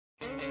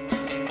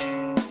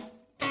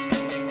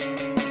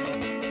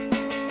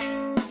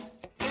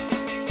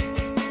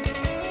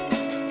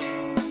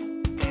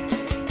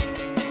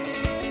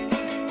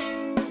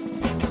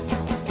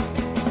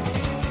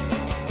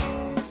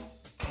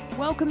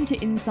Welcome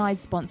to Inside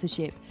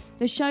Sponsorship,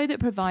 the show that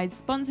provides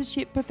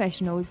sponsorship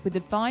professionals with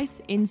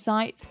advice,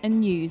 insights, and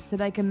news so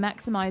they can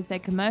maximise their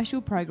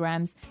commercial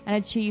programs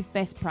and achieve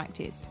best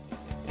practice.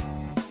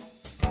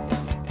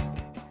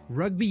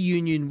 Rugby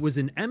union was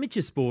an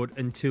amateur sport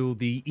until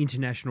the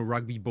International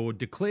Rugby Board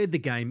declared the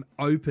game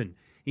open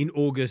in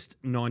August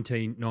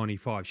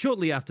 1995,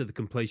 shortly after the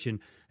completion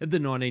of the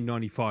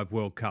 1995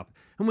 World Cup.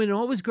 And when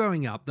I was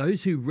growing up,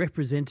 those who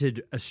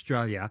represented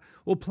Australia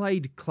or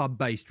played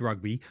club-based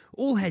rugby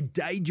all had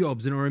day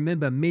jobs, and I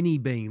remember many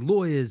being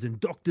lawyers and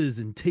doctors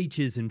and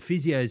teachers and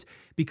physios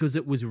because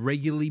it was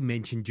regularly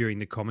mentioned during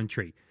the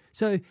commentary.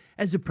 So,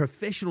 as a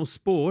professional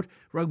sport,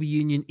 rugby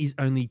union is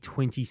only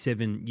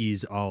 27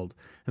 years old.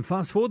 And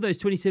fast forward those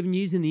 27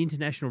 years and the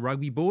International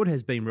Rugby Board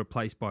has been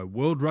replaced by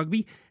World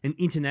Rugby, an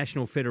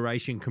international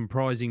federation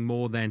comprising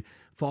more than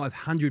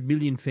 500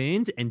 million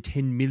fans and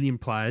 10 million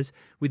players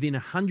within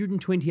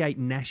 128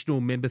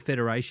 national member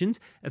federations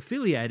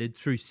affiliated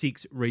through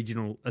 6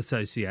 regional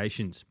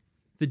associations.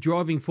 The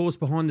driving force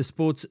behind the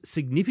sport's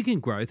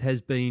significant growth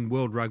has been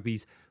World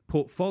Rugby's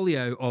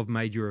portfolio of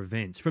major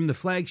events, from the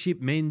flagship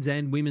Men's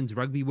and Women's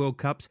Rugby World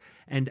Cups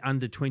and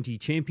Under-20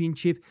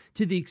 Championship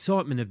to the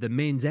excitement of the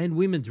Men's and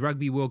Women's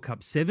Rugby World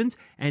Cup Sevens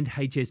and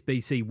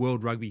HSBC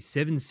World Rugby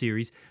Sevens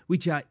series,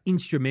 which are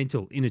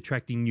instrumental in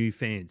attracting new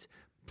fans.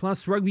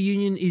 Plus, rugby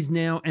union is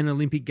now an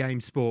Olympic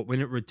Games sport when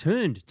it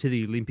returned to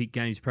the Olympic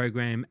Games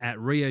program at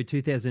Rio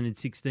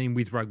 2016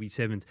 with Rugby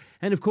Sevens.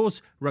 And of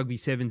course, Rugby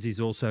Sevens is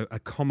also a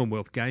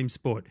Commonwealth Games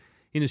sport.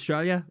 In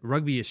Australia,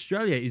 Rugby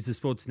Australia is the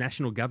sport's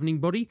national governing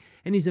body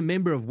and is a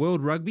member of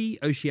World Rugby,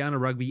 Oceania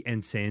Rugby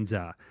and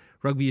SANZAAR.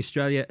 Rugby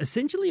Australia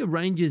essentially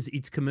arranges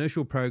its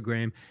commercial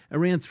program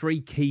around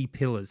 3 key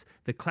pillars: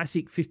 the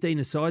classic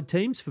 15-a-side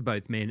teams for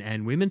both men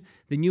and women,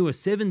 the newer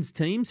Sevens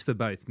teams for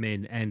both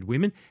men and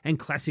women, and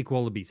Classic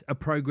Wallabies, a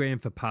program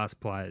for past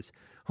players.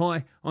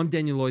 Hi, I'm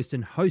Daniel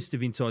Oyston, host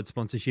of Inside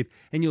Sponsorship,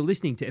 and you're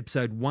listening to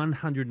episode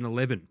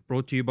 111,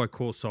 brought to you by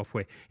Core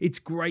Software. It's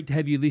great to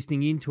have you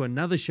listening in to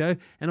another show,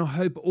 and I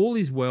hope all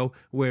is well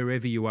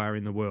wherever you are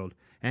in the world.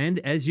 And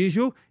as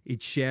usual,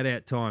 it's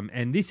shout-out time,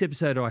 and this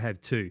episode I have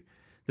 2.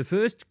 The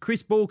first,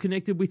 Chris Ball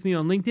connected with me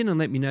on LinkedIn and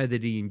let me know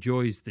that he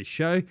enjoys the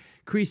show.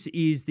 Chris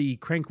is the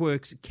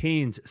Crankworx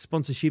Cairns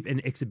Sponsorship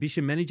and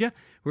Exhibition Manager,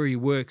 where he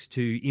works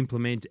to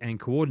implement and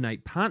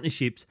coordinate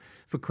partnerships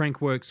for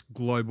Crankworx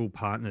global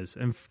partners.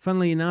 And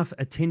funnily enough,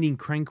 attending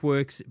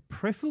Crankworx,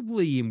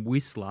 preferably in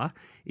Whistler,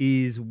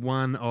 is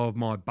one of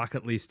my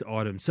bucket list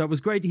items. So it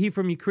was great to hear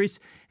from you, Chris,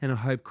 and I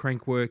hope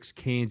Crankworx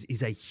Cairns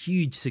is a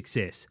huge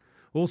success.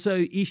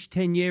 Also, Ish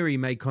Tanyeri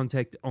made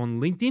contact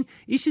on LinkedIn.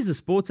 Ish is a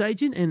sports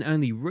agent and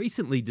only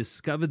recently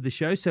discovered the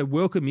show, so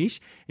welcome Ish.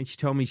 And she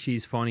told me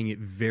she's finding it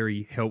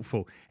very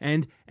helpful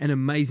and an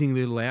amazing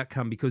little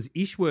outcome because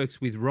Ish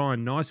works with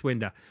Ryan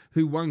Nicewender,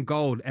 who won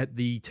gold at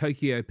the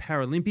Tokyo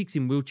Paralympics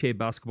in wheelchair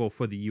basketball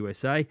for the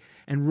USA.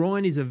 And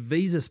Ryan is a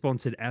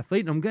Visa-sponsored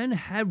athlete, and I'm going to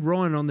have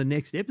Ryan on the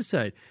next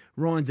episode.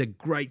 Ryan's a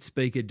great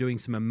speaker doing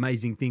some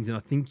amazing things, and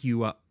I think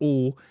you are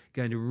all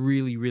going to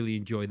really, really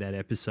enjoy that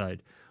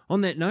episode. On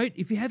that note,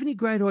 if you have any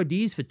great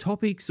ideas for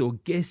topics or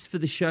guests for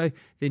the show,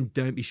 then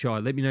don't be shy.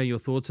 Let me know your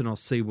thoughts and I'll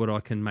see what I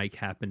can make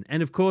happen.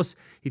 And of course,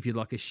 if you'd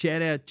like a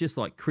shout out just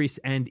like Chris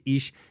and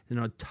Ish, then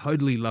I'd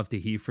totally love to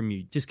hear from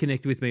you. Just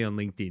connect with me on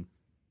LinkedIn.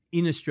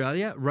 In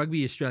Australia,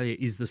 Rugby Australia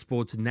is the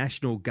sport's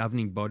national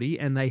governing body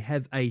and they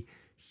have a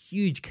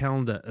huge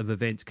calendar of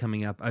events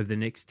coming up over the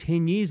next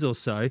 10 years or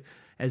so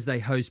as they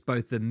host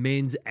both the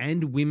Men's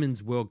and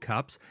Women's World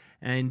Cups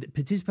and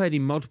participate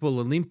in multiple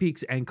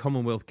Olympics and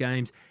Commonwealth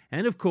Games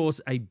and, of course,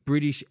 a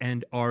British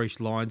and Irish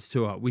Lions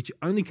tour, which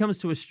only comes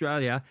to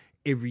Australia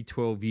every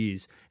 12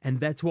 years. And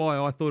that's why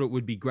I thought it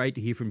would be great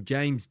to hear from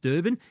James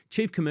Durbin,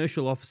 Chief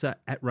Commercial Officer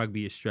at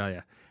Rugby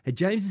Australia.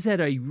 James has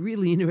had a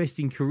really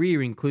interesting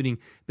career, including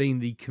being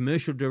the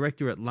Commercial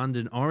Director at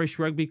London Irish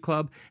Rugby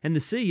Club and the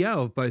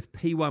CEO of both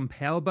P1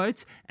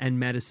 Powerboats and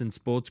Madison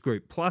Sports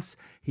Group. Plus,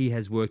 he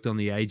has worked on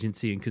the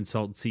agency and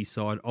consultancy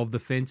side of the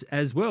fence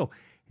as well.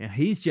 Now,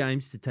 here's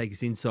James to take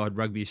us inside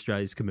Rugby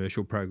Australia's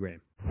commercial program.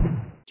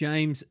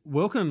 James,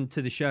 welcome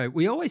to the show.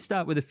 We always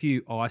start with a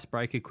few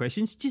icebreaker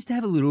questions just to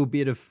have a little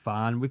bit of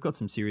fun. We've got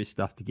some serious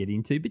stuff to get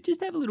into, but just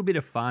to have a little bit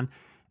of fun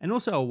and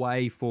also a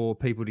way for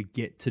people to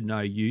get to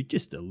know you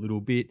just a little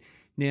bit.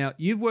 Now,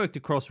 you've worked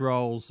across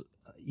roles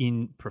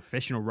in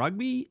professional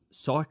rugby,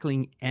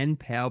 cycling and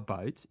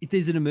powerboats. If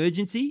there's an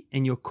emergency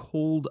and you're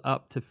called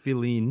up to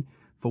fill in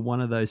for one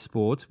of those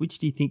sports, which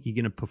do you think you're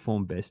going to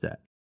perform best at?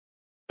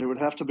 It would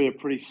have to be a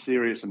pretty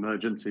serious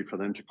emergency for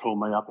them to call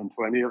me up into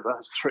any of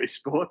those 3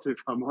 sports, if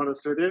I'm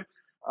honest with you.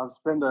 I've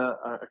spent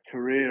a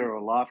career or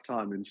a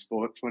lifetime in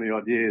sport,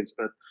 20-odd years,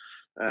 but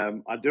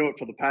I do it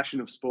for the passion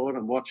of sport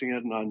and watching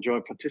it, and I enjoy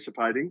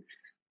participating,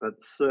 but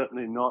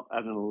certainly not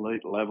at an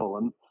elite level.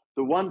 And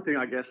the one thing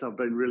I guess I've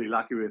been really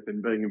lucky with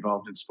in being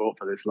involved in sport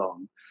for this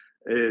long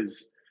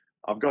is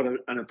I've got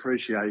an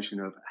appreciation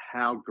of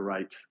how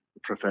great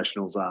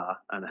professionals are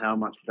and how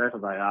much better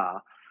they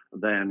are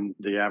than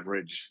the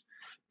average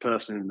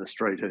person in the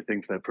street who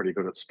thinks they're pretty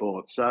good at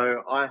sport.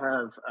 So I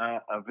have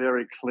a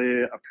very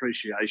clear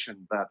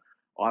appreciation that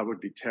I would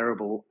be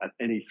terrible at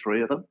any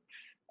three of them.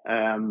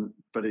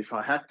 But if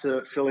I had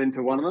to fill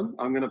into one of them,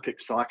 I'm going to pick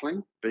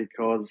cycling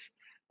because,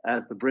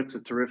 as the Brits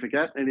are terrific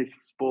at, any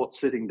sport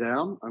sitting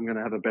down, I'm going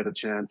to have a better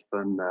chance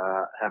than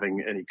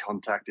having any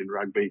contact in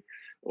rugby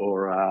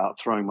or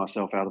throwing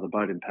myself out of the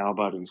boat in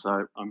powerboating.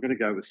 So I'm going to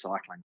go with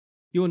cycling.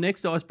 Your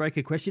next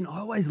icebreaker question,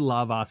 I always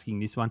love asking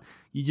this one.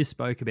 You just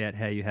spoke about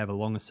how you have a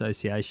long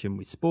association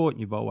with sport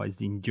and you've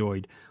always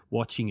enjoyed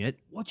watching it.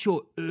 What's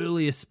your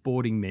earliest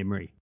sporting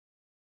memory?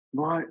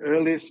 My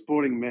earliest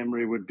sporting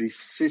memory would be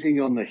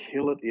sitting on the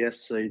hill at the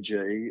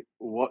SCG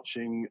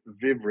watching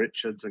Viv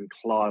Richards and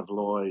Clive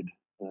Lloyd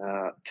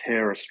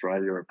tear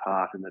Australia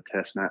apart in the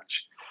Test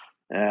match.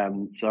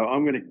 So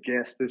I'm going to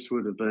guess this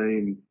would have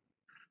been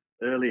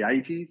early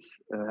 80s,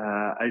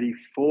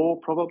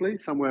 84 probably,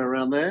 somewhere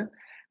around there.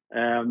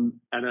 And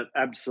it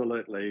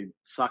absolutely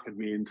suckered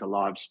me into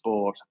live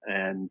sport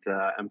and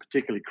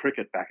particularly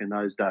cricket back in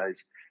those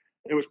days.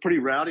 It was pretty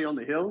rowdy on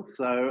the hill.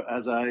 So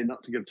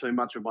not to give too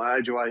much of my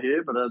age away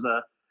here, but as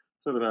a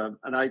sort of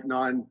an 8,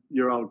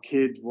 9-year-old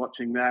kid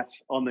watching that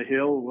on the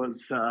hill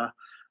was,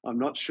 I'm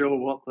not sure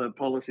what the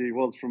policy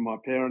was from my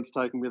parents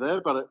taking me there,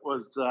 but it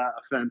was a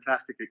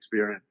fantastic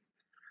experience.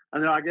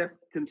 And then I guess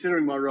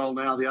considering my role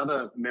now, the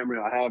other memory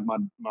I have,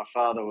 my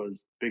father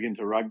was big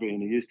into rugby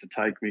and he used to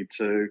take me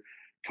to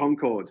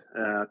Concord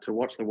to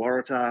watch the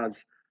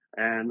Waratahs,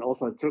 and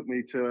also took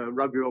me to a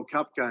Rugby World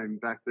Cup game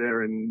back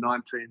there in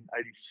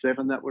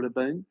 1987, that would have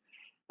been.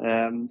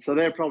 So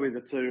they're probably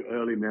the two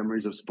early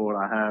memories of sport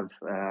I have.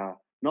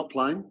 Not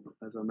playing,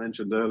 as I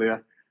mentioned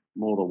earlier,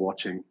 more the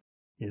watching.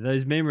 Yeah,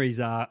 those memories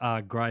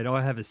are great.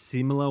 I have a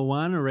similar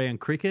one around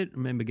cricket. I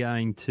remember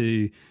going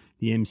to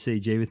the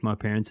MCG with my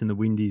parents and the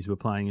Windies were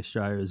playing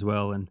Australia as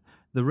well, and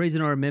the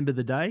reason I remember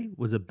the day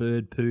was a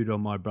bird pooed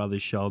on my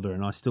brother's shoulder,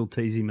 and I still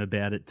tease him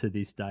about it to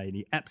this day, and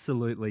he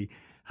absolutely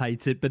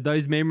hates it. But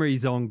those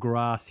memories on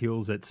grass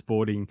hills at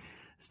sporting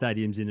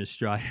stadiums in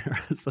Australia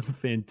are some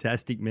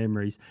fantastic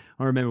memories.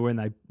 I remember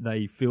when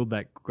they filled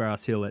that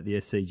grass hill at the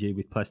SCG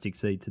with plastic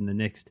seats, and the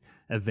next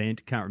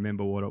event, can't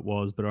remember what it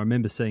was, but I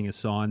remember seeing a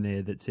sign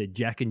there that said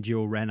Jack and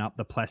Jill ran up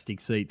the plastic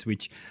seats,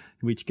 which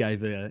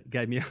gave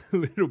me a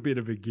little bit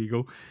of a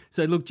giggle.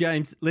 So look,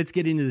 James, let's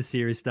get into the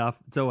serious stuff.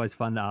 It's always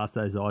fun to ask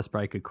those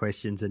icebreaker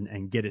questions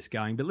and get us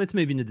going, but let's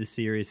move into the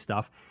serious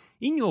stuff.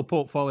 In your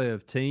portfolio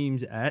of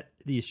teams at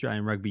the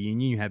Australian Rugby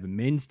Union, you have a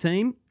men's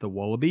team, the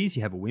Wallabies,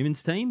 you have a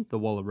women's team, the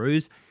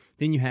Wallaroos,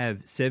 then you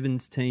have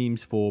sevens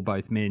teams for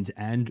both men's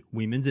and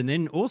women's, and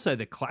then also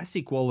the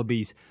classic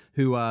Wallabies,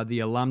 who are the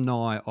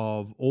alumni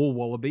of all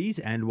Wallabies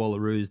and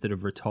Wallaroos that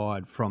have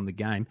retired from the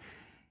game.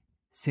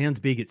 Sounds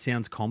big, it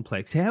sounds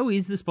complex. How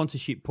is the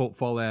sponsorship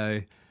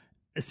portfolio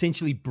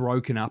essentially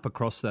broken up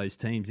across those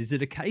teams? Is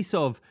it a case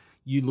of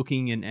you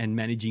looking and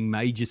managing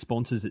major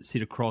sponsors that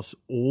sit across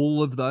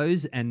all of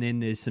those, and then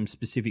there's some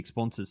specific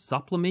sponsors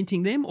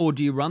supplementing them, or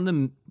do you run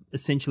them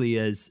essentially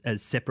as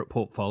separate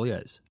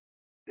portfolios?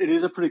 It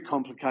is a pretty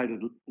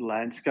complicated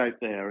landscape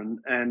there,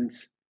 and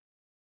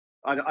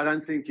I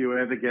don't think you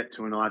ever get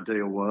to an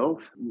ideal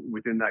world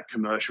within that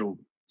commercial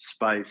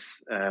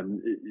space.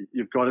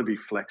 You've got to be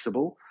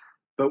flexible.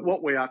 But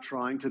what we are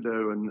trying to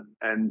do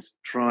and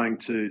trying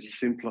to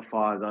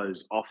simplify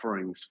those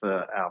offerings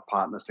for our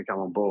partners to come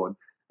on board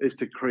is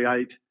to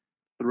create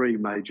 3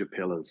 major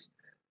pillars.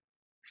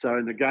 So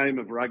in the game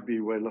of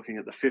rugby, we're looking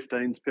at the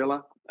 15s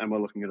pillar and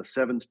we're looking at a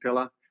 7s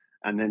pillar,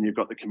 and then you've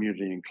got the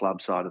community and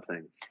club side of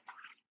things.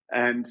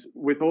 And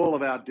with all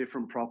of our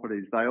different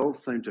properties, they all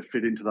seem to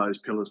fit into those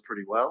pillars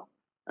pretty well.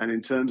 And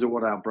in terms of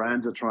what our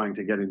brands are trying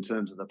to get in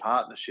terms of the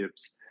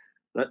partnerships,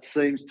 that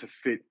seems to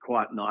fit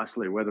quite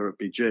nicely, whether it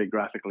be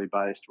geographically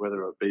based,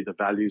 whether it be the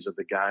values of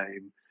the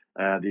game,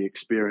 the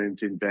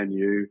experience in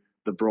venue,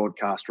 the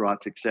broadcast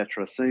rights,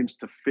 etc., seems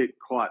to fit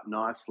quite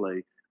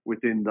nicely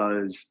within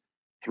those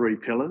 3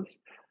 pillars.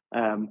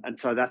 And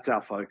so that's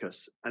our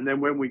focus. And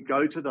then when we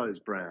go to those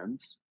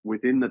brands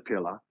within the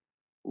pillar,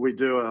 we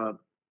do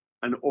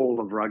an all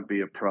of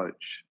rugby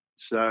approach.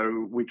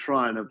 So we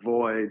try and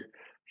avoid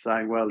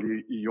saying, well,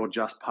 you're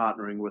just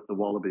partnering with the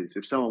Wallabies.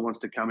 If someone wants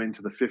to come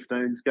into the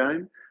 15s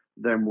game,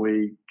 then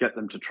we get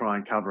them to try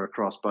and cover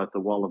across both the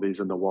Wallabies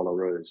and the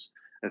Wallaroos.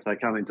 If they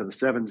come into the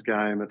sevens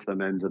game, it's the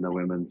men's and the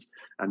women's,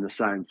 and the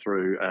same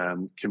through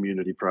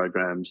community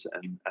programs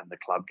and the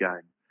club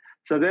game.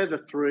 So they're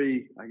the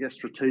 3, I guess,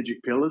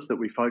 strategic pillars that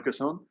we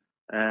focus on.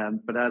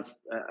 But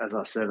as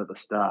I said at the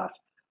start,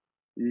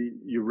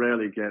 you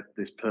rarely get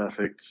this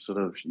perfect sort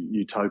of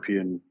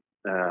utopian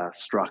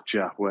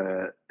structure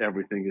where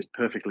everything is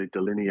perfectly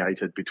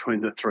delineated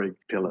between the 3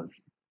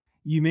 pillars.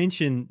 You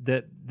mentioned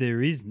that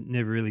there is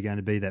never really going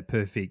to be that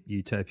perfect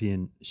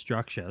utopian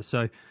structure.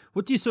 So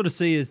what do you sort of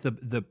see as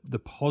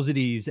the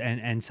positives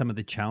and some of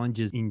the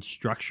challenges in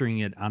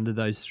structuring it under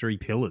those 3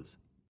 pillars?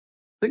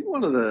 I think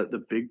one of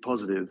the big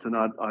positives, and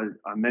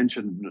I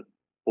mentioned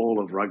all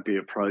of rugby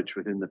approach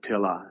within the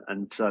pillar,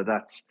 and so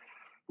that's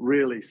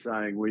really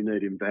saying we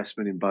need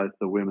investment in both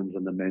the women's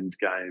and the men's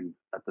game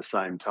at the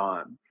same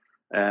time,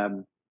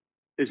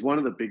 is one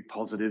of the big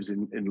positives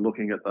in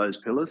looking at those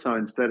pillars. So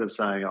instead of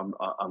saying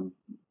I'm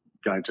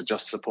going to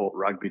just support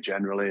rugby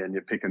generally and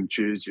you pick and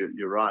choose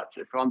your rights,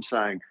 if I'm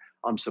saying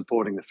I'm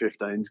supporting the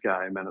 15s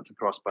game and it's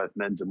across both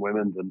men's and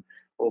women's and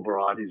all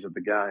varieties of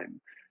the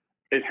game,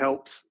 it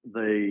helps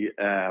the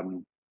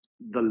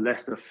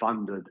lesser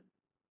funded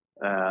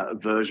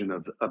version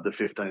of the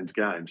 15s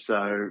game.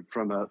 So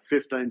from a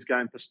 15s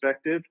game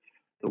perspective,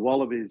 the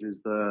Wallabies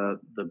is the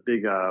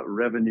bigger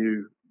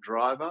revenue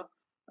driver.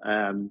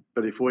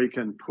 But if we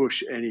can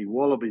push any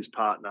Wallabies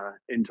partner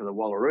into the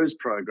Wallaroos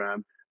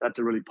program, that's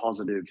a really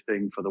positive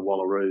thing for the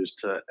Wallaroos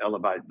to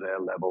elevate their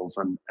levels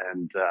and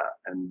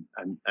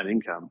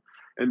income.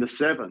 In the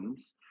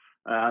sevens,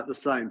 the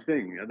same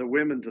thing. The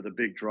women's are the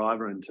big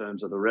driver in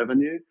terms of the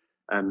revenue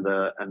and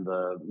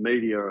the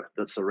media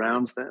that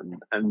surrounds them,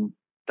 and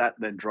that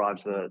then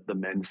drives the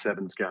men's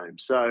sevens game.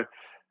 So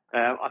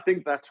I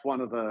think that's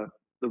one of the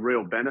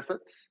real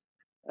benefits.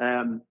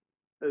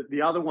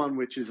 The other one,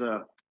 which is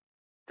a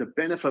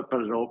benefit,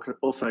 but it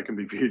also can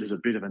be viewed as a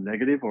bit of a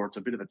negative, or it's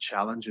a bit of a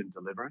challenge in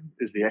delivering,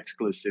 is the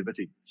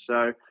exclusivity.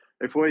 So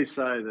if we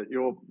say that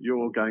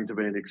you're going to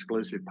be an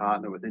exclusive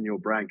partner within your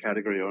brand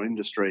category or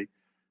industry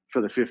for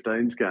the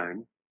 15s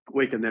game,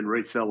 we can then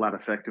resell that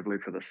effectively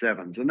for the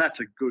sevens. And that's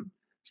a good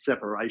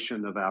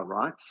separation of our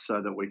rights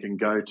so that we can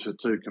go to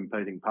two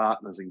competing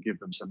partners and give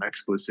them some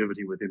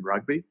exclusivity within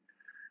rugby.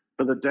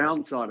 But the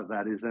downside of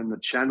that is then the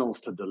channels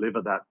to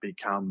deliver that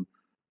become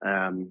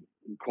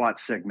quite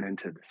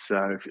segmented.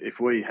 So if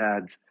we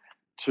had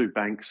two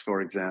banks,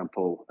 for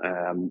example,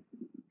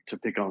 to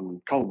pick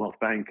on Commonwealth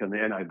Bank and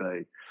the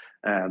NAB,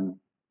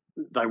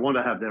 they want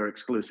to have their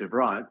exclusive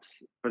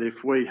rights. But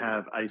if we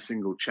have a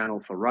single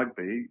channel for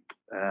rugby,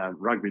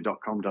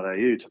 rugby.com.au,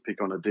 to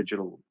pick on a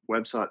digital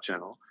website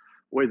channel,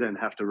 we then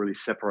have to really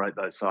separate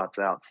those sites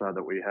out so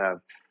that we have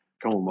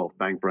Commonwealth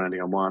Bank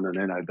branding on one and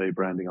NAB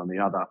branding on the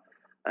other.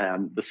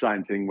 The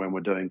same thing when we're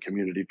doing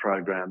community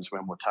programs,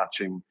 when we're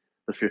touching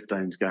the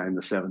 15s game,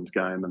 the sevens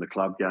game and the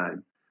club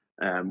game.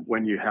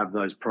 When you have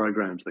those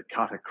programs that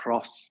cut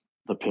across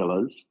the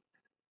pillars,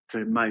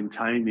 to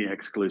maintain the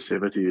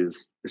exclusivity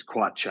is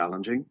quite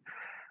challenging.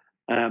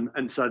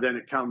 And so then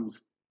it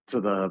comes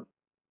to the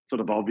sort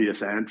of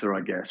obvious answer,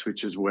 I guess,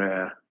 which is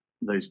where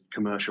these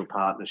commercial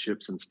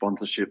partnerships and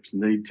sponsorships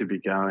need to be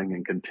going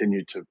and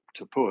continue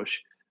to push,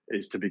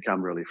 is to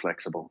become really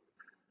flexible.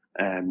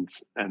 And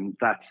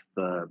that's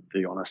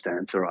the honest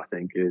answer, I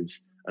think,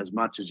 is as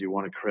much as you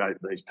want to create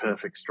these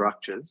perfect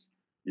structures,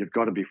 you've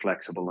got to be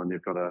flexible and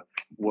you've got to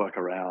work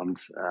around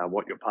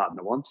what your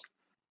partner wants.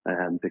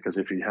 And because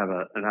if you have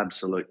an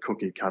absolute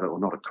cookie cutter, or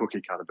not a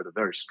cookie cutter, but a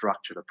very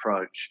structured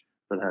approach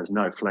that has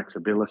no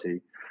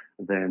flexibility,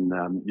 then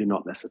you're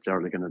not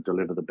necessarily going to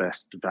deliver the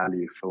best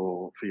value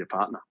for your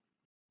partner.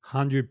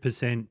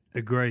 100%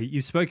 agree.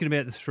 You've spoken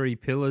about the three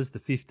pillars, the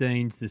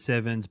 15s, the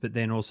sevens, but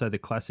then also the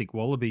classic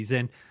Wallabies.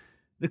 And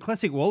the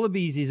classic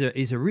Wallabies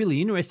is a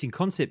really interesting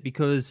concept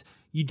because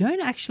you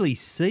don't actually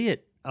see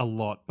it a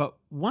lot. But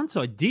once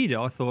I did,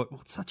 I thought,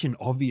 well, it's such an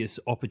obvious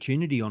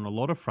opportunity on a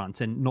lot of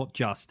fronts, and not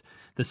just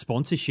the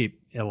sponsorship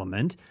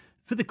element.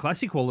 For the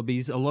classic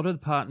Wallabies, a lot of the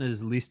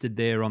partners listed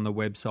there on the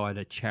website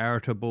are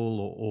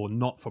charitable or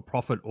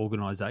not-for-profit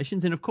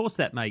organisations. And of course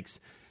that makes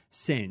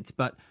sense.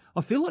 But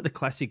I feel like the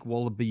classic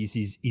Wallabies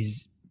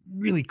is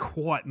really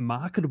quite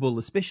marketable,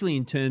 especially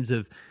in terms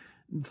of,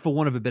 for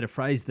want of a better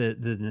phrase, the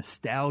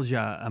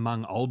nostalgia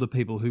among older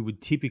people who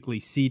would typically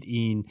sit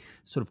in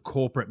sort of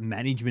corporate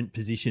management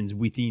positions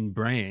within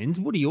brands.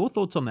 What are your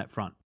thoughts on that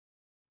front?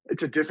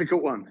 It's a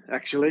difficult one,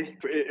 actually.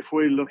 If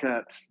we look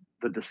at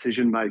the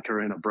decision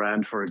maker in a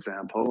brand, for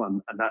example,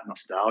 and that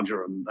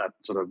nostalgia and that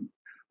sort of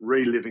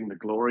reliving the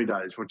glory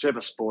days,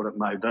 whichever sport it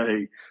may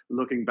be,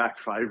 looking back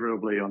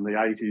favourably on the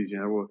 80s,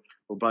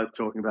 we're both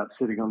talking about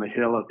sitting on the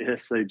hill at the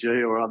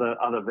SCG or other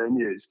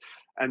venues,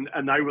 and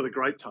they were the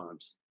great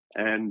times.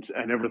 And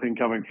everything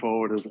coming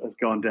forward has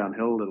gone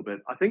downhill a little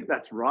bit. I think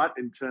that's right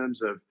in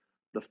terms of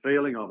the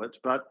feeling of it.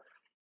 But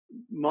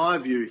my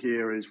view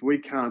here is we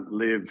can't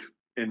live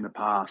in the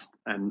past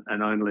and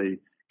only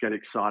get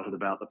excited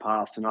about the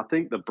past. And I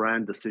think the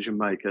brand decision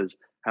makers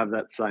have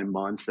that same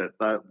mindset.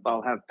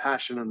 They'll have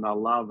passion and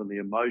they'll love, and the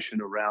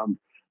emotion around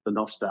the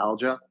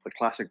nostalgia. The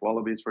classic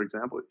Wallabies, for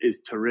example,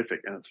 is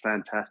terrific and it's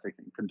fantastic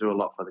and can do a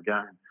lot for the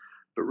game.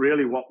 But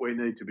really what we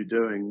need to be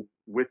doing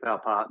with our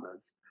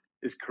partners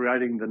is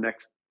creating the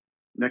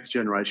next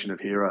generation of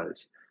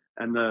heroes.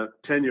 And the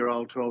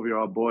 10-year-old,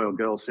 12-year-old boy or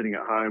girl sitting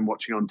at home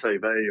watching on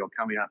TV or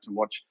coming out to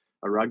watch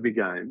a rugby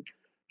game,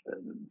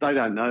 they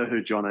don't know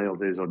who John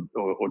Eales is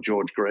or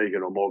George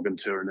Gregan or Morgan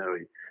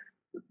Turinui.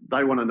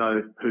 They want to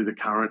know who the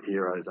current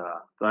heroes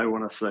are. They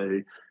want to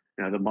see,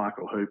 the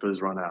Michael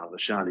Hoopers run out, the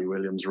Shani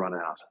Williams run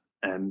out.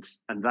 And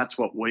that's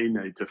what we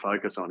need to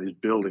focus on, is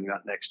building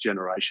that next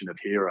generation of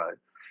hero.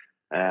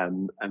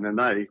 And then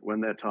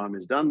when their time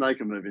is done, they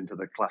can move into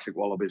the classic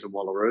Wallabies and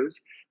Wallaroos,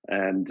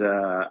 and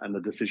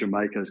the decision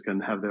makers can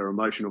have their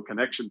emotional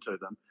connection to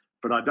them.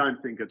 But I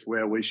don't think it's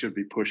where we should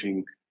be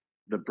pushing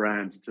the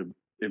brands to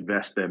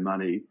invest their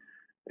money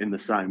in the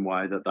same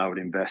way that they would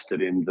invest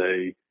it in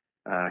the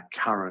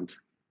current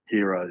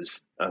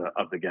heroes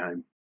of the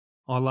game.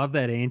 I love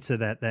that answer,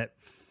 that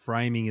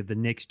framing of the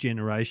next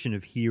generation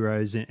of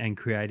heroes and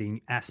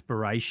creating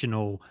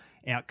aspirational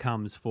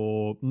outcomes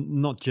for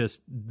not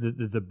just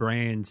the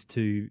brands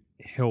to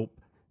help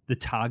the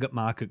target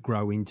market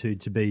grow into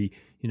to be,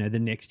 the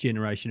next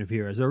generation of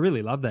heroes. I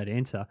really love that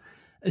answer.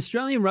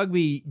 Australian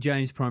rugby,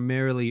 James,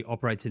 primarily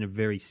operates in a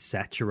very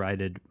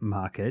saturated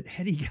market.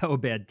 How do you go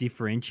about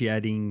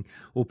differentiating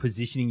or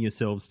positioning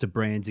yourselves to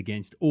brands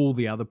against all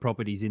the other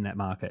properties in that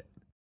market?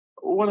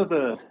 One of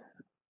the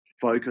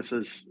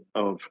focuses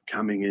of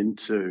coming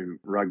into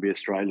Rugby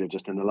Australia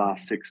just in the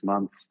last 6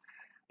 months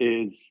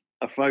is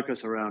a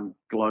focus around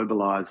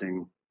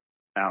globalising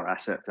our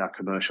assets, our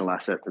commercial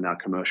assets and our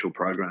commercial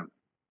program.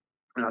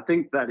 And I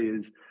think that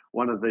is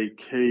one of the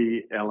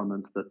key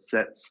elements that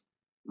sets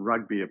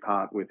rugby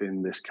apart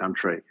within this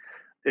country.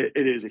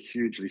 It is a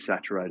hugely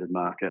saturated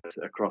market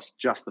across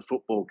just the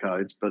football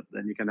codes, but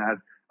then you can add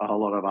a whole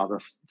lot of other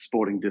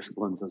sporting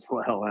disciplines as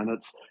well. And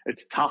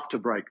it's tough to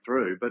break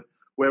through. But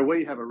where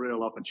we have a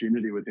real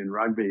opportunity within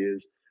rugby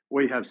is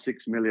we have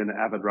 6 million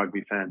avid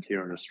rugby fans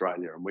here in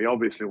Australia. And we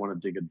obviously want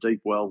to dig a deep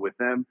well with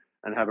them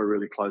and have a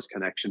really close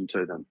connection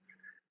to them.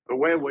 But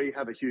where we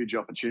have a huge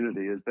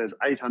opportunity is there's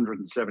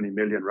 870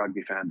 million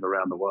rugby fans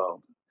around the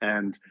world.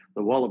 And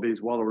the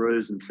Wallabies,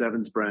 Wallaroos and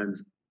Sevens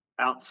brands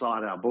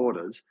outside our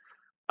borders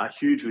are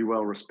hugely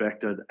well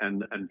respected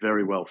and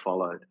very well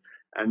followed.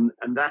 And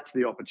that's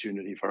the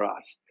opportunity for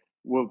us.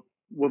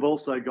 We've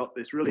also got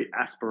this really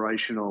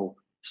aspirational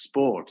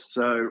sport.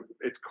 So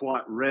it's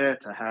quite rare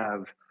to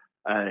have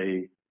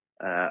a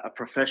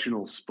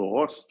professional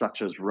sport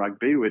such as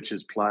rugby, which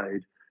is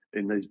played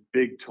in these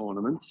big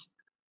tournaments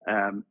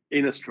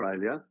in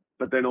Australia,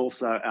 but then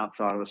also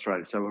outside of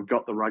Australia. So we've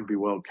got the Rugby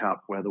World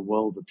Cup where the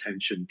world's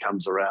attention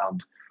comes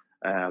around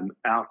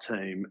our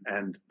team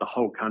and the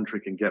whole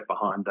country can get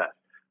behind that.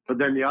 But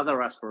then the other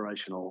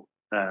aspirational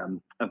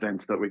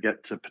events that we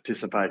get to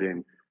participate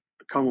in,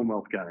 the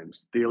Commonwealth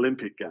Games, the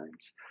Olympic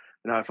Games.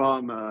 If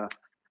I'm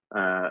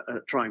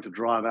trying to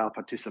drive our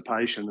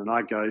participation and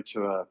I go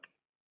to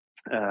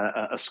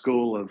a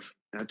school of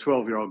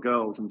 12-year-old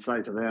girls and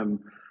say to them,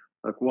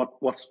 like,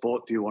 what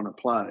sport do you want to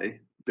play?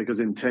 Because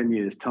in 10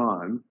 years'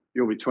 time,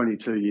 you'll be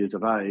 22 years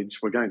of age.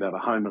 We're going to have a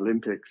home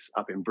Olympics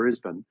up in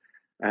Brisbane,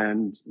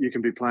 and you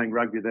can be playing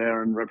rugby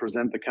there and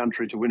represent the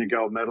country to win a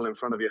gold medal in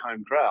front of your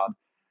home crowd.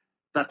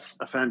 That's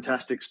a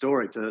fantastic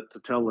story to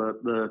tell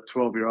the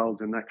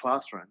 12-year-olds in that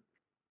classroom.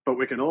 But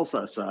we can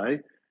also say,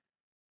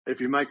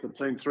 if you make the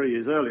team 3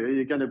 years earlier,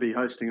 you're going to be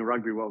hosting a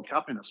Rugby World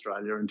Cup in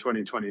Australia in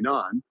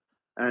 2029,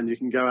 and you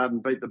can go out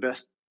and beat the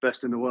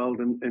best in the world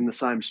in the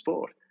same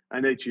sport.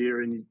 And each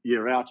year in,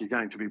 year out, you're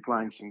going to be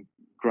playing some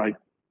great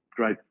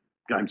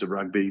games of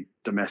rugby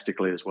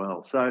domestically as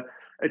well. So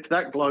it's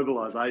that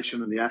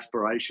globalisation and the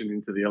aspiration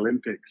into the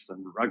Olympics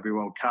and Rugby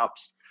World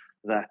Cups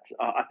that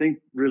I think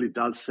really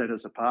does set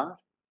us apart.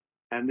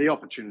 And the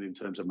opportunity in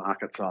terms of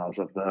market size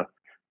of the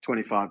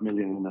 25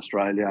 million in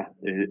Australia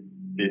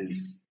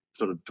is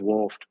sort of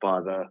dwarfed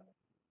by the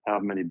how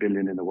many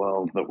billion in the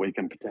world that we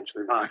can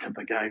potentially market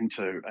the game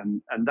to.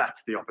 And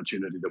that's the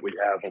opportunity that we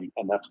have.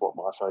 And that's what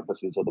my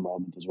focus is at the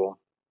moment as well.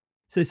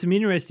 So some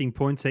interesting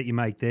points that you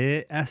make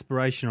there.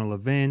 Aspirational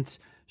events,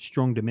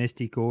 strong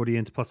domestic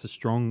audience, plus a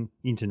strong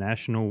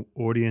international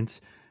audience,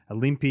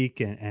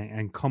 Olympic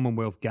and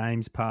Commonwealth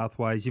Games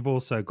pathways. You've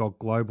also got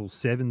global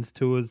sevens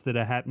tours that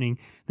are happening.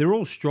 They're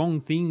all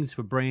strong things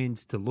for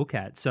brands to look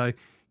at. So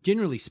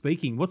generally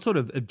speaking, what sort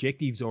of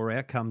objectives or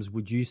outcomes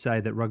would you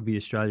say that Rugby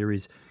Australia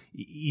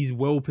is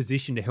well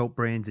positioned to help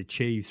brands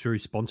achieve through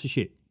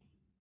sponsorship?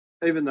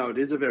 Even though it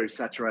is a very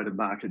saturated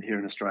market here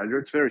in Australia,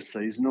 it's very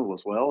seasonal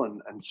as well,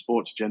 and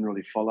sports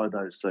generally follow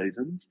those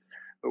seasons.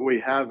 But we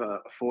have a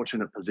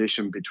fortunate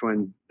position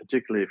between,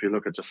 particularly if you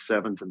look at just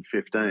sevens and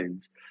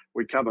 15s,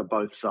 we cover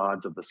both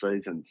sides of the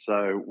season.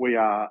 So we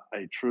are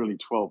a truly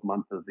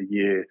 12-month of the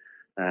year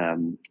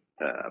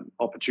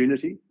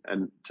opportunity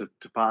and to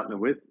partner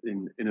with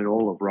in an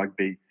all of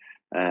rugby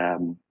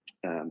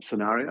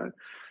scenario.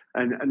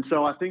 And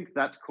so I think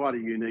that's quite a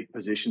unique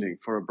positioning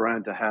for a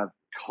brand to have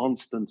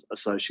constant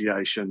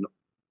association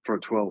for a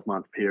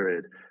 12-month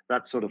period.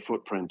 That sort of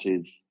footprint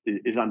is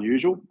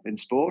unusual in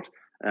sport.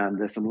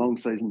 There's some long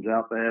seasons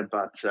out there,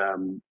 but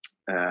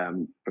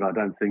I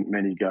don't think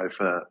many go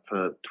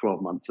for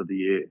 12 months of the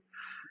year.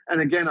 And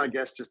again, I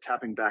guess just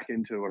tapping back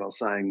into what I was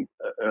saying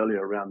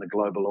earlier around the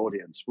global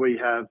audience, we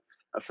have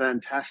a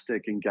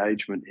fantastic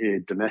engagement here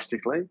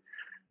domestically,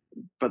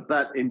 but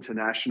that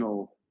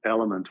international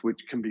element,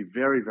 which can be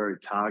very, very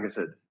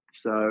targeted.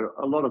 So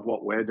a lot of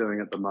what we're doing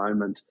at the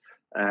moment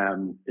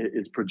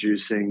is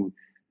producing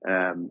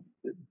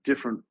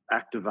different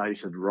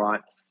activated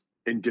rights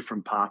in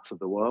different parts of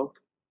the world.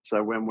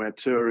 So when we're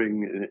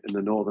touring in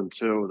the Northern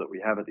Tour that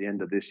we have at the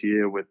end of this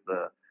year with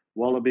the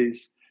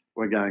Wallabies,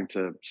 we're going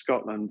to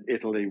Scotland,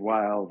 Italy,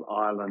 Wales,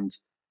 Ireland,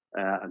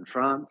 and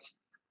France.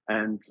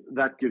 And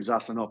that gives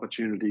us an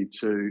opportunity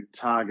to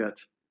target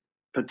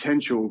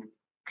potential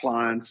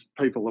clients,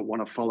 people that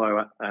want to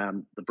follow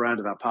the brand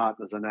of our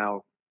partners and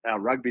our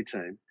rugby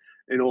team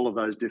in all of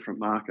those different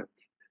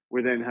markets.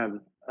 We then have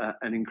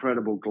an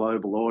incredible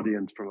global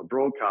audience from a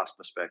broadcast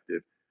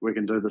perspective. We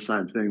can do the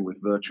same thing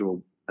with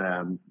virtual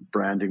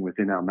branding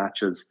within our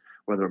matches,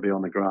 whether it be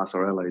on the grass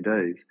or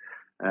LEDs,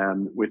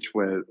 which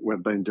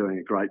we've been doing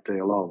a great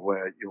deal of,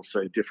 where you'll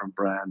see different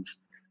brands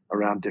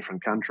around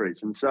different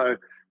countries. And so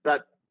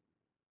that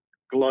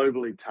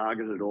globally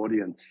targeted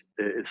audience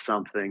is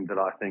something that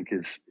I think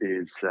is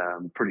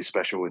pretty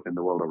special within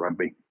the world of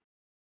rugby.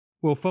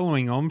 Well,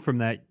 following on from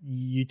that,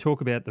 you talk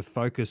about the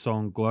focus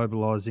on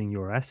globalising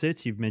your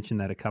assets. You've mentioned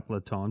that a couple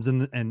of times,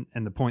 and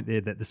the point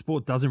there that the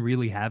sport doesn't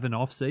really have an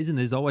off season.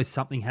 There's always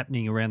something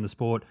happening around the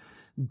sport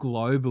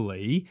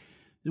globally.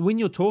 When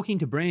you're talking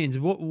to brands,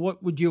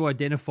 what would you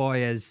identify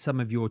as some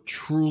of your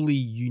truly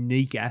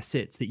unique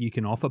assets that you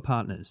can offer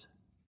partners?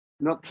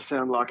 Not to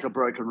sound like a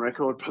broken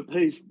record, but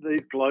these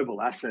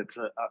global assets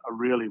are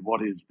really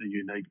what is the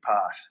unique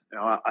part.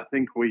 I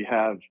think we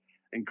have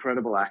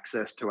incredible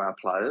access to our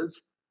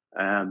players.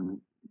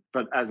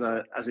 But as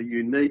a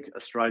unique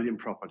Australian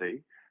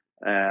property,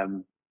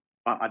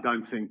 I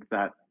don't think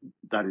that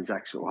is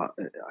actual.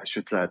 I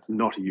should say it's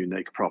not a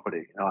unique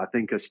property. I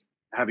think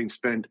having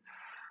spent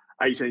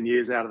 18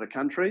 years out of the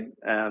country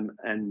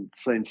and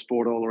seen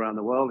sport all around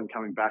the world and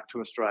coming back to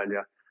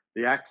Australia,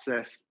 the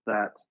access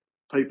that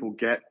people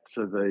get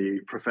to the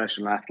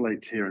professional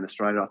athletes here in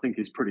Australia, I think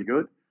is pretty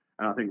good.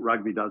 And I think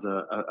rugby does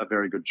a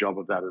very good job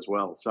of that as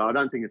well. So I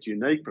don't think it's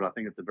unique, but I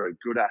think it's a very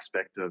good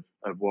aspect of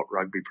what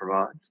rugby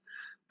provides.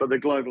 But the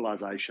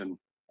globalisation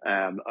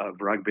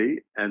of rugby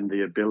and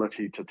the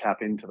ability to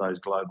tap into those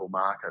global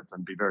markets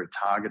and be very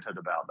targeted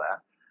about that,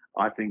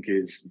 I think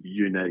is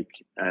unique.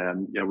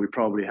 We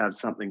probably have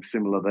something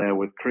similar there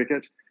with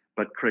cricket,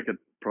 but cricket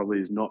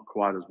probably is not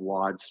quite as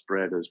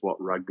widespread as what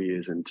rugby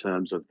is in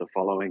terms of the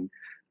following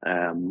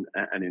and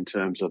in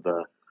terms of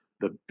the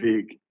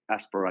big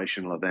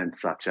aspirational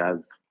events such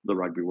as the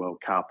Rugby World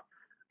Cup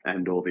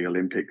and or the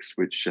Olympics,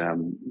 which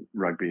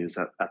rugby is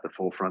at the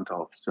forefront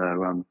of.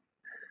 So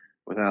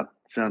without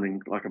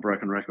sounding like a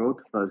broken record,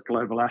 those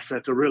global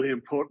assets are really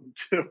important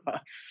to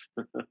us.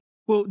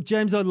 Well,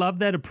 James, I love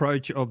that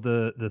approach of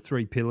the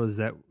three pillars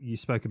that you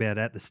spoke about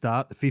at the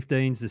start, the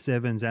 15s, the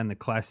 7s and the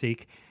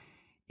Classic,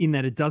 in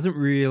that it doesn't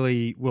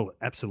really, well,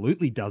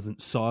 absolutely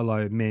doesn't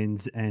silo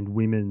men's and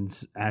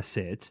women's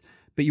assets.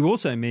 But you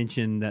also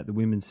mentioned that the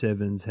women's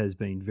sevens has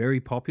been very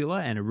popular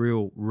and a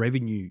real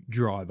revenue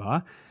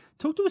driver.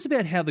 Talk to us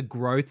about how the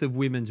growth of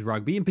women's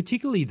rugby, and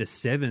particularly the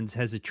sevens,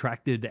 has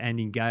attracted and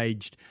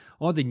engaged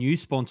either new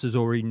sponsors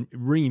or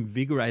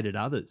reinvigorated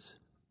others.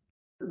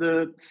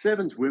 The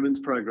Sevens women's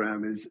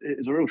program is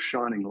a real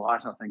shining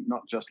light, I think,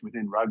 not just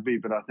within rugby,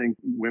 but I think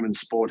women's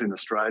sport in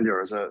Australia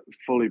is a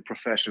fully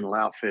professional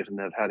outfit, and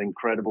they've had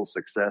incredible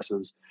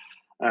successes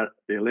at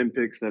the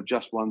Olympics. They've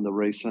just won the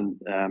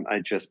recent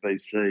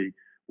HSBC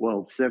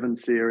World Seven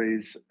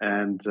Series,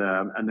 and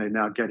they're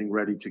now getting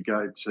ready to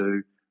go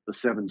to the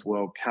Sevens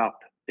World Cup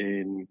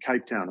in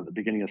Cape Town at the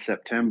beginning of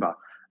September,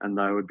 and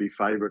they would be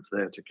favourites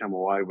there to come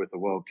away with the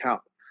World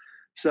Cup.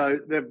 So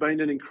they've been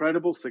an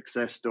incredible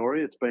success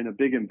story. It's been a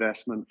big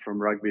investment from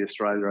Rugby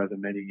Australia over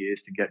many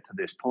years to get to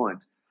this point.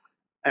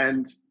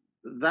 And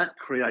that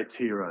creates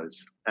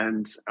heroes.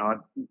 And I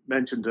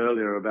mentioned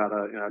earlier about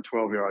a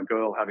 12-year-old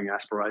girl having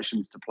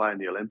aspirations to play in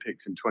the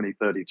Olympics in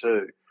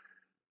 2032.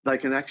 They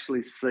can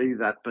actually see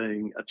that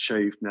being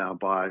achieved now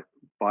by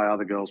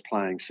other girls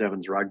playing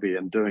sevens rugby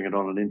and doing it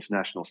on an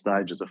international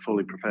stage as a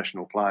fully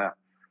professional player.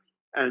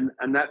 And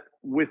that,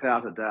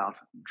 without a doubt,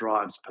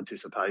 drives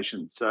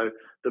participation. So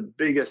the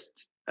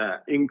biggest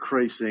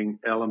increasing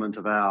element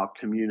of our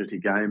community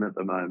game at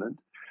the moment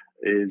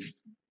is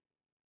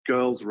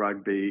girls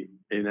rugby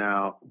in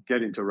our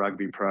Get Into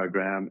Rugby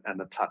program and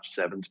the Touch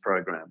Sevens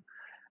program.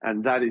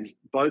 And that is,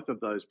 both of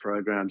those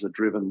programs are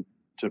driven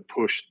to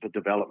push the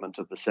development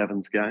of the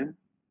sevens game.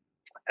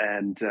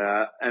 And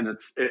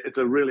it's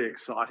a really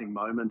exciting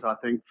moment, I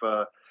think,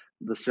 for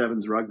the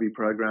sevens rugby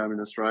program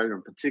in Australia,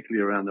 and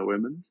particularly around the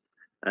women's.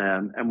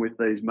 And with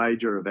these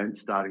major events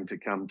starting to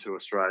come to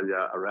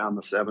Australia around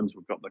the sevens,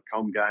 we've got the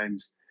Com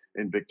Games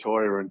in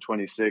Victoria in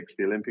 26,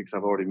 the Olympics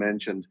I've already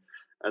mentioned,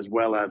 as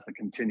well as the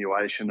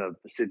continuation of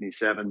the Sydney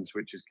Sevens,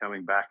 which is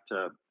coming back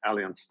to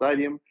Allianz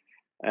Stadium.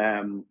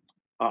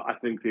 I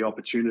think the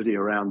opportunity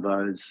around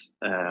those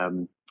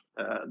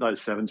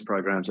sevens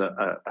programs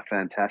are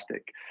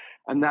fantastic.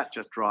 And that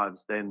just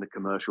drives then the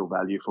commercial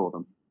value for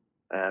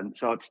them.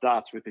 So it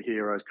starts with the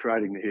heroes,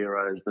 creating the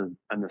heroes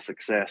and the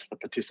success, the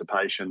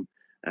participation,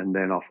 and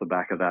then off the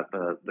back of that,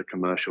 the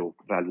commercial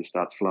value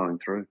starts flowing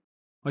through.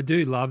 I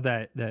do love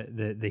that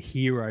the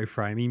hero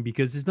framing,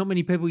 because there's not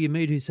many people you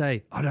meet who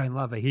say, I don't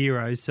love a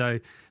hero. So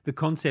the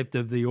concept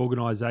of the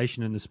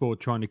organisation and the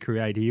sport trying to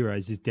create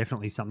heroes is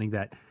definitely something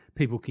that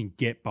people can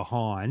get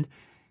behind.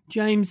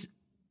 James,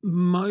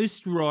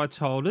 most rights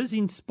holders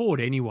in sport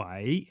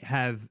anyway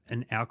have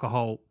an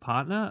alcohol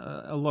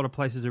partner. A lot of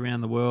places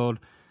around the world,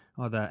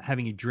 either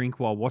having a drink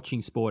while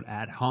watching sport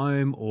at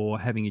home or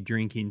having a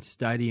drink in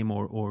stadium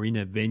or in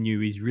a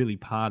venue is really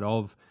part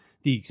of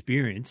the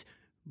experience.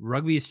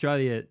 Rugby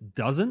Australia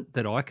doesn't,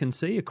 that I can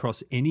see,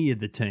 across any of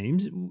the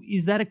teams.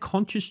 Is that a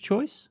conscious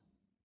choice?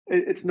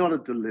 It's not a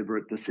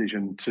deliberate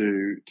decision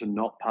to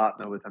not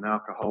partner with an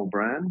alcohol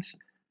brand.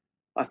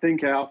 I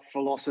think our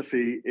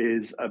philosophy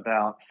is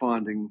about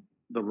finding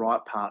the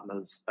right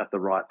partners at the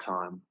right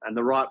time. And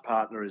the right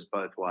partner is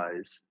both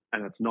ways.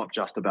 And it's not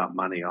just about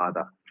money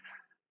either.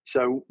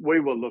 So we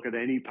will look at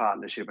any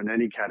partnership and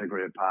any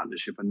category of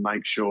partnership and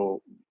make sure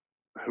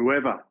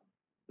whoever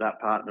that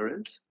partner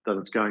is, that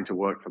it's going to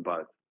work for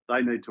both.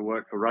 They need to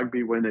work for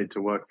rugby. We need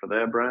to work for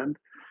their brand.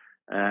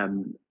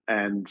 And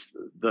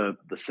the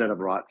set of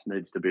rights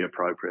needs to be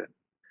appropriate.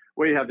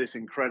 We have this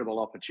incredible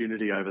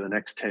opportunity over the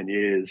next 10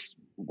 years,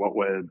 what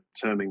we're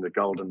terming the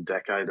golden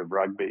decade of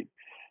rugby,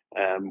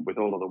 with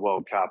all of the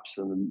World Cups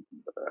and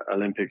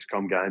Olympics,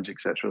 Com Games,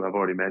 etc. I've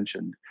already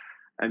mentioned.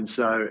 And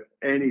so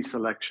any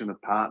selection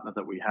of partner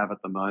that we have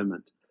at the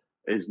moment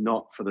is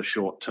not for the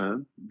short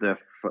term, they're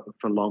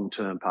for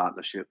long-term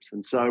partnerships.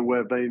 And so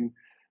we've been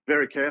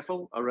very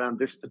careful around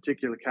this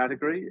particular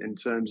category in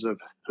terms of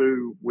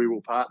who we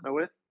will partner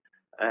with.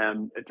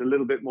 It's a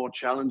little bit more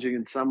challenging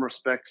in some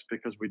respects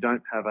because we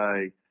don't have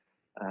a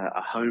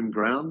home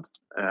ground.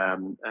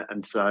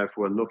 And so if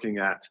we're looking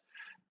at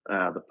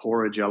the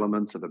porridge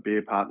elements of a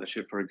beer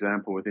partnership, for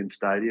example, within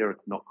Stadia,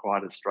 it's not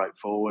quite as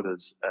straightforward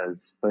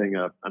as being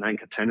an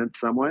anchor tenant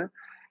somewhere.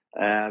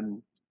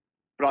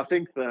 But I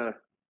think the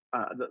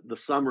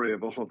summary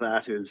of all of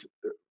that is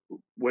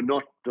we're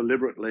not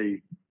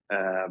deliberately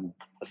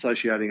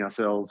associating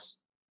ourselves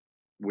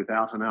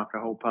without an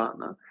alcohol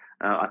partner.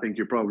 I think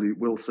you probably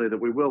will see that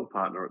we will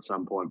partner at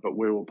some point, but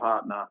we will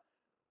partner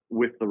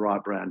with the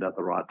right brand at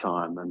the right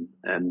time,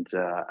 and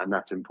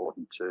that's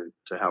important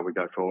to how we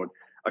go forward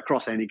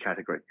across any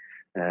category,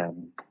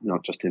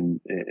 not just in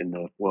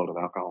the world of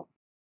alcohol.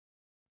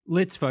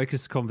 Let's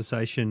focus the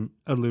conversation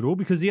a little,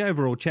 because the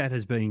overall chat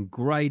has been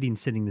great in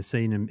setting the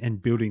scene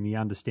and building the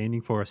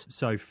understanding for us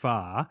so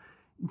far.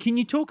 Can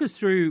you talk us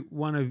through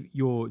one of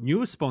your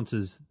newer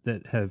sponsors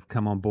that have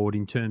come on board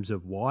in terms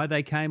of why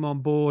they came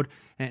on board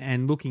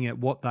and looking at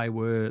what they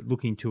were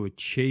looking to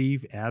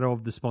achieve out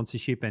of the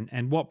sponsorship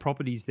and what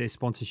properties their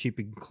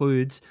sponsorship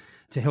includes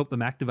to help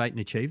them activate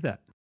and achieve that?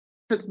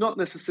 It's not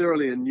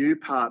necessarily a new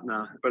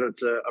partner, but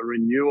it's a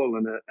renewal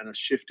and a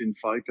shift in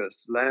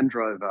focus. Land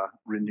Rover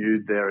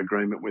renewed their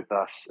agreement with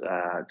us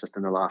just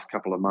in the last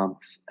couple of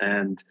months,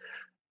 and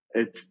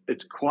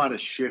it's quite a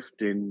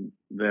shift in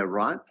their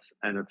rights,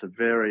 and it's a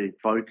very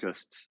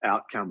focused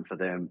outcome for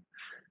them.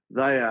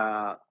 They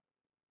are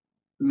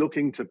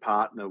looking to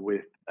partner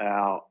with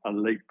our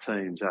elite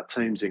teams, our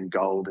teams in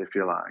gold, if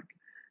you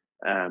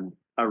like,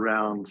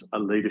 around a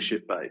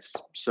leadership base.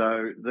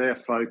 So their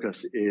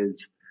focus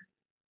is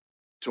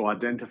to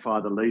identify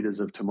the leaders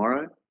of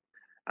tomorrow,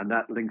 and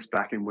that links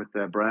back in with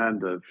their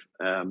brand of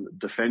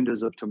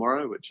Defenders of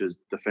Tomorrow, which is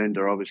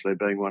Defender obviously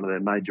being one of their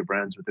major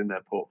brands within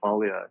their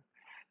portfolio.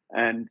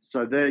 And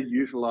so they're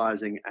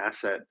utilising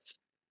assets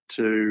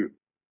to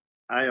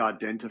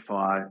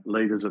identify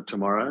leaders of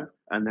tomorrow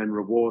and then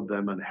reward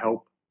them and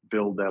help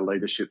build their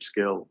leadership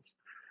skills.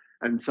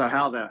 And so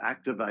how they're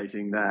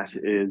activating that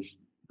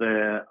is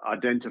they're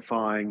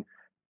identifying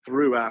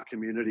through our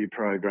community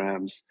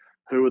programs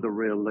who are the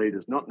real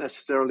leaders, not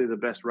necessarily the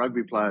best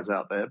rugby players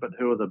out there, but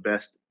who are the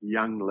best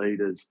young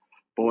leaders,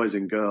 boys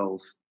and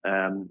girls,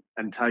 and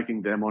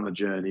taking them on a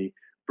journey,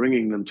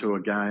 bringing them to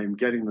a game,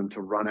 getting them to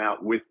run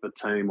out with the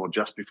team or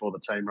just before the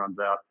team runs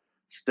out,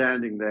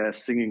 standing there,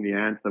 singing the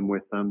anthem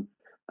with them,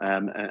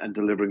 and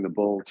delivering the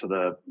ball to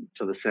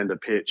the centre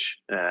pitch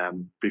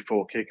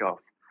before kickoff.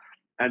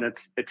 And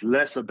it's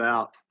less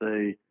about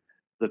the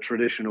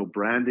traditional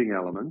branding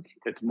elements.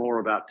 It's more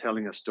about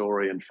telling a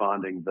story and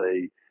finding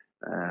the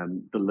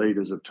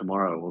leaders of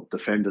tomorrow, or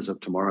defenders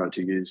of tomorrow,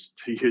 to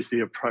use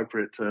the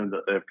appropriate term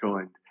that they've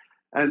coined.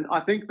 And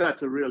I think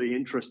that's a really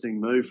interesting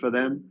move for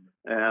them.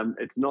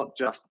 It's not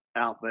just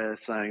out there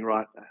saying,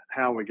 right,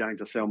 how are we going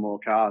to sell more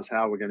cars?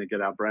 How are we going to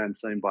get our brand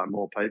seen by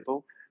more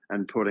people?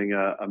 And putting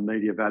a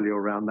media value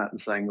around that and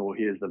saying, oh,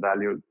 here's the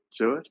value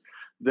to it.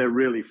 They're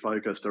really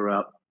focused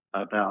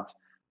about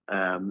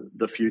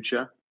the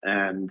future.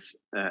 And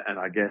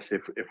I guess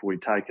if we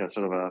take a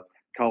sort of a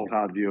cold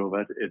hard view of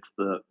it, it's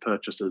the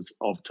purchasers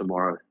of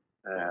tomorrow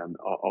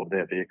of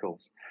their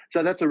vehicles.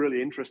 So that's a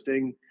really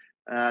interesting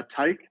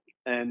take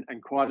and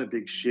quite a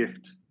big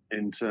shift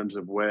in terms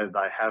of where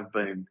they have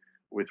been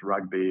with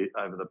rugby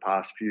over the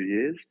past few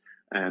years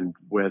and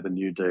where the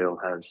new deal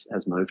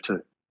has moved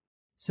to.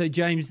 So,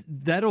 James,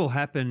 that all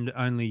happened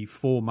only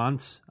 4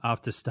 months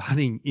after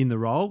starting in the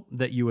role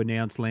that you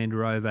announced Land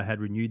Rover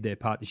had renewed their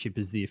partnership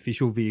as the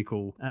official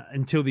vehicle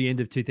until the end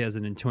of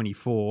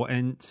 2024.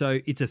 And so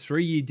it's a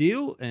 3-year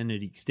deal and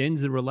it extends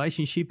the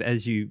relationship,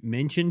 as you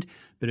mentioned,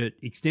 but it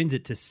extends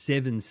it to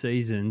 7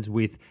 seasons,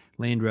 with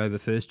Land Rover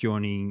first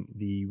joining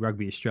the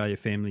Rugby Australia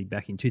family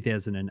back in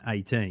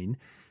 2018.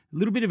 A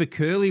little bit of a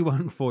curly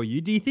one for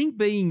you. Do you think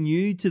being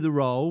new to the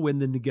role when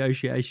the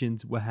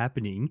negotiations were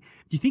happening,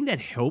 do you think that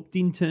helped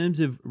in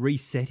terms of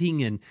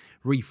resetting and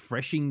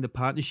refreshing the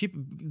partnership?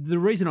 The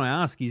reason I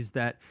ask is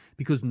that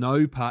because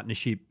no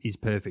partnership is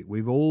perfect.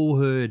 We've all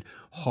heard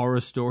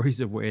horror stories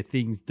of where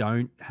things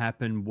don't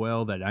happen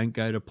well, they don't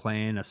go to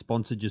plan, a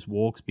sponsor just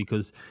walks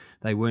because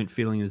they weren't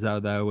feeling as though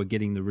they were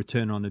getting the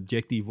return on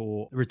objective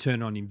or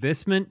return on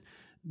investment.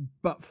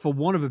 But for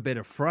want of a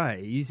better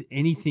phrase,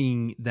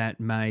 anything that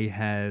may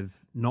have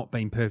not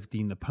been perfect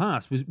in the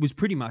past was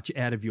pretty much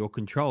out of your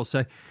control.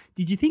 So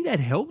did you think that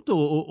helped,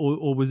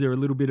 or was there a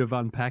little bit of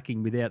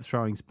unpacking without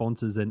throwing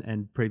sponsors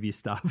and previous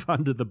staff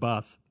under the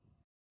bus?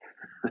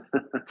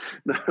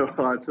 No,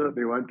 I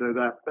certainly won't do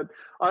that. But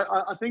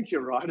I think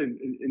you're right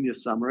in your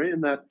summary,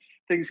 in that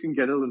things can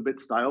get a little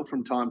bit stale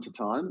from time to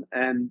time,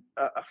 and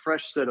a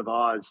fresh set of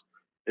eyes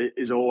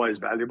is always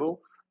valuable.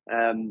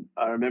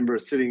 I remember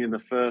sitting in the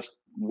first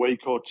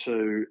week or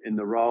two in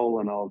the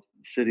role, and I was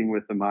sitting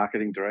with the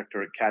marketing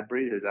director at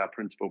Cadbury, who's our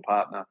principal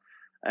partner,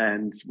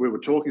 and we were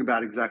talking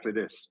about exactly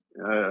this.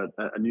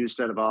 A new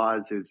set of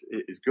eyes is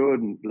good,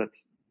 and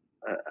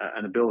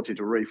an ability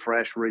to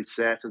refresh,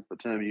 reset, as the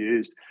term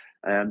used,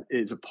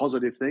 is a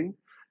positive thing.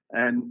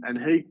 And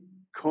he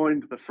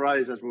coined the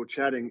phrase as we were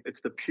chatting,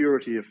 it's the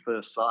purity of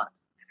first sight.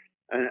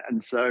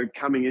 And so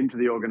coming into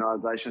the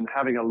organisation,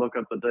 having a look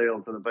at the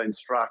deals that have been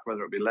struck,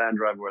 whether it be Land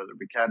Rover, whether it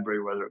be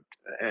Cadbury, whether it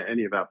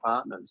any of our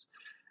partners,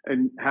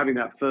 and having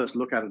that first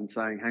look at it and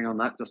saying, hang on,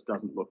 that just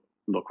doesn't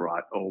look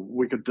right, or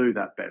we could do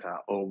that better,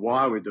 or why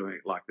are we doing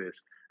it like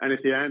this? And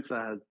if the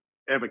answer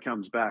ever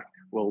comes back,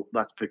 well,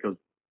 that's because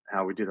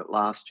how we did it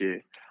last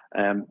year,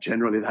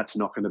 generally that's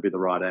not going to be the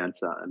right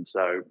answer. And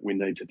so we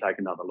need to take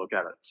another look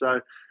at it. So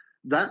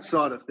that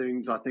side of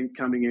things, I think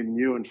coming in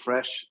new and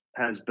fresh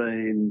has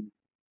been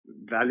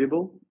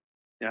valuable.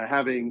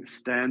 Having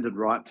standard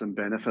rights and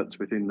benefits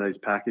within these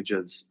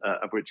packages,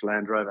 of which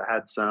Land Rover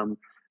had some,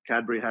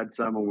 Cadbury had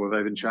some, or we've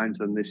even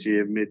changed them this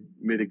year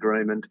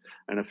mid-agreement,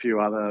 and a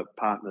few other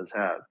partners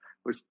have.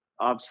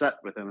 I've sat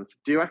with them and said,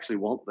 do you actually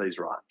want these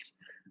rights?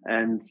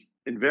 And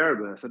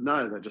invariably I said,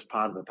 no, they're just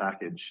part of the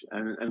package.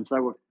 And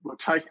so we've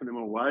taken them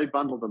away,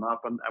 bundled them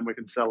up, and we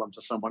can sell them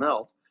to someone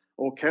else,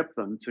 or kept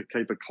them to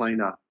keep a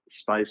cleaner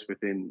space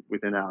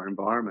within our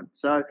environment.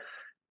 So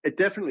it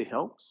definitely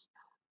helps.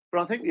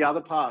 But I think the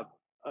other part,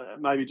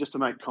 maybe just to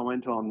make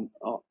comment on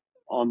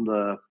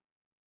the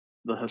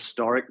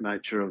historic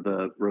nature of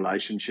the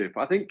relationship,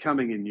 I think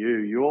coming in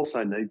you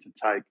also need to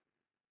take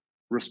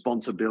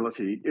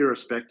responsibility,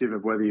 irrespective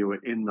of whether you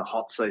were in the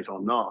hot seat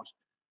or not,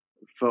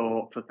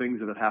 for things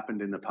that have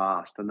happened in the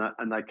past,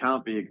 and they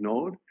can't be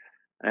ignored.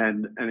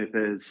 And if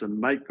there's some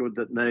make good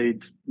that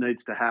needs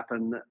to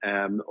happen,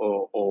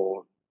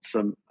 or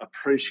some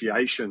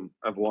appreciation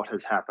of what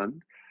has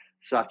happened,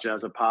 such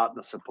as a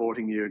partner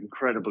supporting you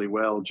incredibly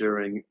well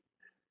during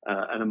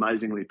an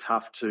amazingly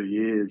tough 2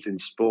 years in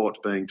sport,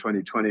 being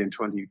 2020 and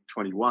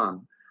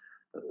 2021,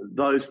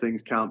 those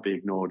things can't be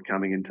ignored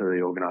coming into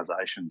the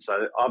organisation.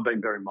 So I've been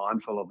very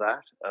mindful of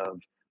that, of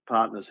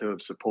partners who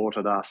have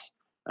supported us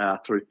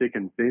through thick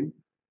and thin.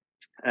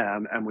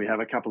 And we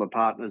have a couple of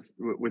partners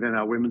within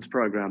our women's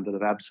program that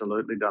have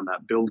absolutely done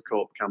that. Build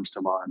Corp comes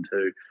to mind,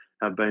 who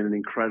have been an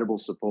incredible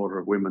supporter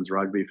of women's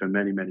rugby for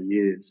many, many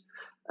years.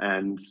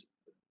 And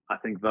I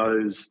think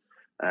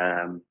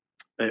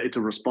it's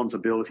a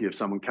responsibility of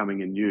someone coming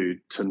in new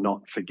to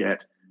not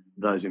forget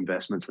those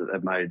investments that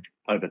they've made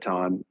over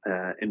time,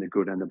 in the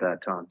good and the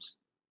bad times.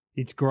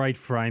 It's great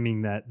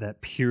framing that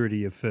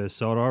purity of first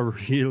sight. I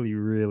really,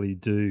 really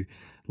do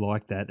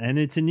like that. And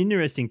it's an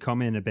interesting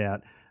comment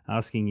about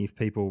asking if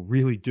people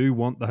really do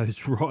want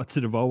those rights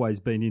that have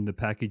always been in the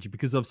package,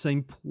 because I've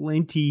seen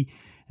plenty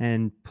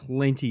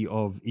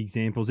of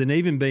examples, and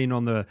even been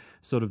on the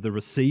sort of the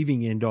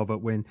receiving end of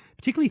it, when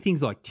particularly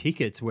things like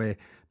tickets, where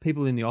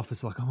people in the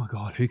office are like, oh my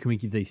God, who can we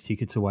give these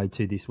tickets away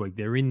to this week?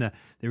 They're in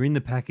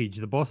the package.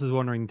 The boss is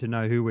wanting to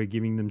know who we're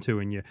giving them to,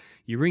 and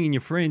you're ringing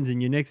your friends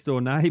and your next door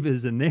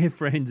neighbours and their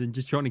friends, and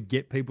just trying to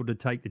get people to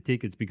take the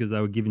tickets because they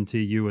were given to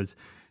you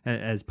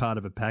as part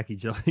of a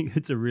package. I think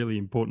it's a really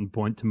important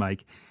point to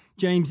make.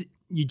 James,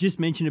 you just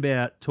mentioned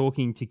about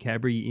talking to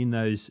Cadbury in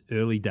those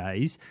early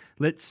days.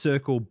 Let's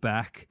circle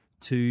back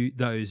to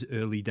those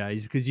early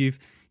days, because you've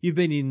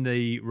been in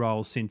the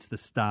role since the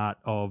start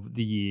of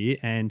the year,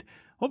 and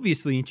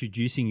obviously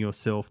introducing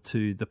yourself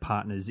to the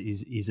partners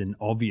is an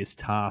obvious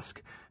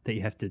task that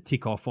you have to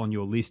tick off on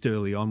your list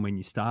early on when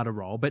you start a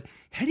role. But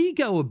how do you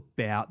go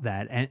about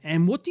that,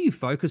 and what do you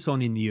focus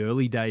on in the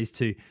early days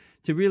to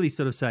really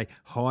sort of say,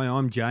 hi,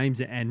 I'm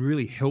James, and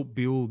really help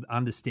build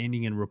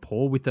understanding and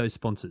rapport with those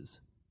sponsors?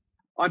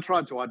 I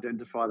tried to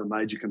identify the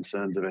major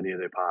concerns of any of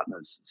their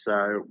partners.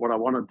 So what I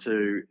wanted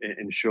to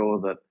ensure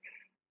that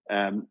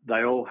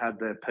they all had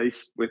their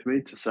piece with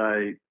me to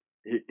say,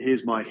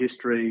 here's my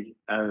history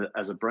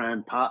as a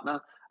brand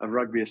partner of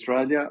Rugby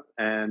Australia,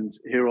 and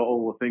here are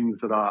all the things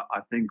that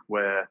I think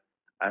we're,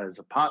 as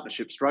a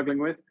partnership, struggling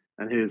with,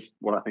 and here's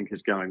what I think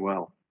is going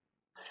well.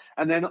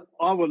 And then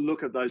I will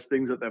look at those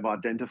things that they've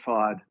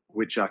identified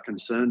which are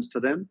concerns to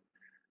them,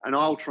 and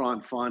I'll try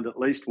and find at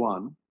least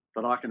one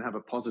that I can have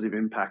a positive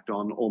impact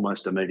on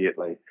almost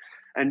immediately.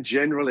 And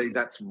generally,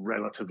 that's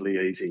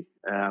relatively easy.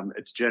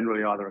 It's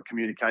generally either a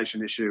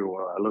communication issue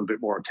or a little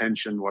bit more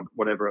attention,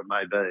 whatever it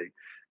may be.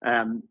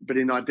 But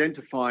in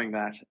identifying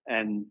that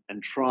and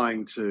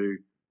trying to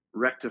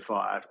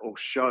rectify it or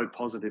show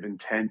positive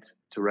intent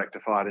to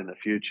rectify it in the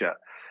future,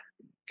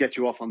 get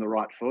you off on the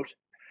right foot.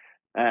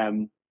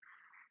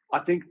 I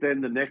think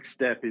then the next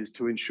step is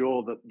to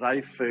ensure that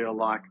they feel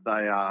like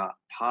they are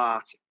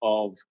part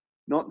of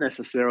not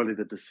necessarily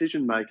the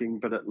decision making,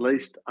 but at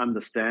least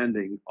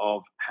understanding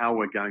of how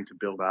we're going to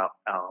build out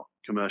our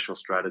commercial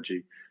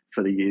strategy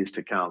for the years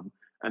to come,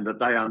 and that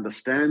they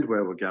understand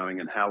where we're going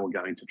and how we're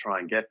going to try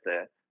and get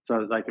there so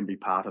that they can be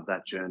part of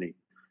that journey.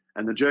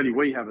 And the journey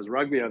we have as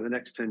rugby over the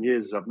next 10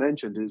 years, as I've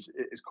mentioned, is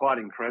quite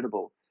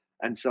incredible.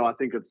 And so I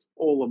think it's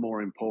all the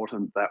more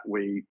important that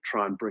we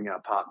try and bring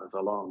our partners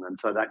along. And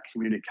so that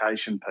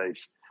communication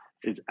piece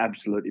is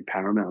absolutely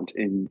paramount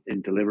in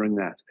delivering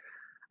that.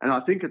 And I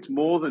think it's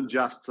more than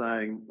just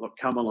saying, look,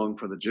 come along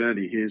for the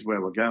journey, here's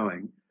where we're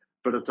going,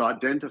 but it's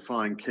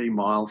identifying key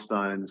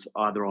milestones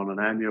either on an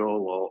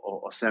annual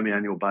or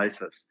semi-annual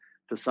basis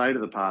to say to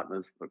the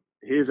partners, look,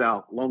 here's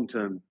our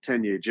long-term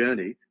 10-year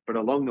journey, but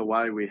along the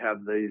way we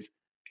have these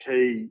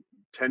key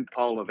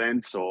tentpole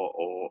events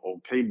or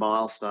key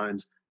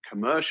milestones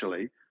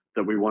commercially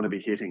that we want to be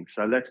hitting.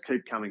 So let's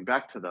keep coming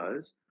back to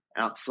those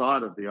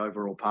outside of the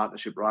overall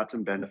partnership rights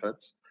and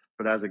benefits,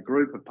 but as a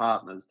group of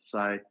partners to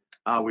say,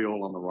 are we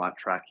all on the right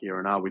track here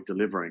and are we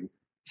delivering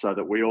so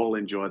that we all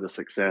enjoy the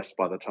success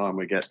by the time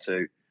we get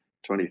to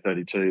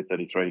 2032,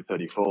 33,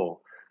 34.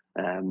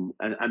 And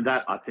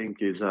that, I think,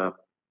 is a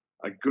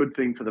good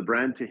thing for the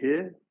brand to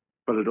hear,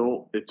 but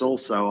it's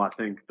also, I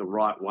think, the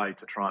right way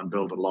to try and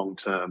build a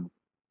long-term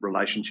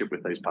relationship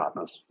with these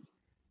partners.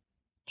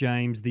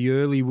 James, the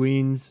early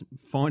wins,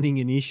 finding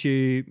an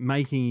issue,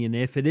 making an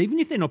effort, even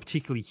if they're not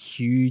particularly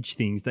huge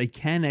things, they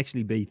can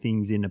actually be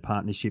things in a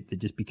partnership that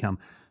just become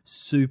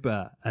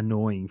super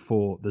annoying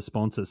for the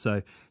sponsor.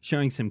 So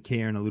showing some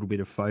care and a little bit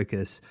of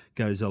focus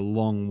goes a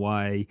long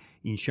way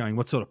in showing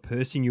what sort of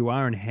person you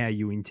are and how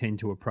you intend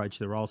to approach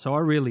the role. So I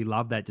really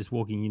love that, just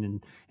walking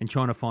in and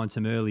trying to find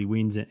some early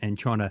wins and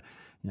trying to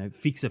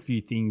fix a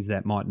few things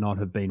that might not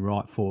have been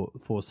right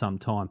for some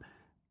time.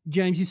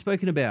 James, you've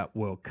spoken about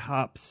World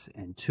Cups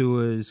and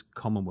tours,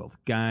 Commonwealth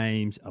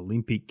Games,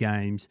 Olympic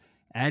Games.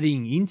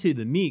 Adding into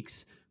the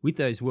mix with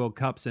those World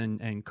Cups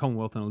and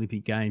Commonwealth and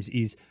Olympic Games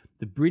is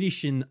the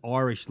British and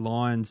Irish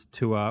Lions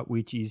Tour,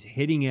 which is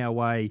heading our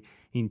way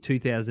in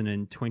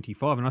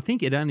 2025. And I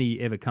think it only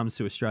ever comes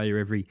to Australia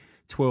every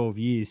 12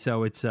 years,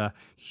 so it's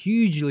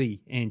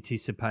hugely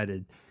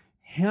anticipated.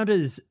 How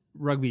does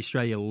Rugby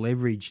Australia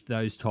leverage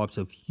those types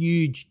of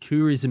huge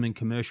tourism and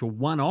commercial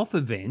one-off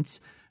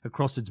events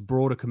across its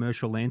broader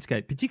commercial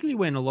landscape, particularly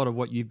when a lot of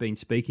what you've been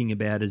speaking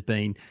about has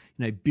been,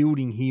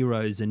 building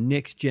heroes and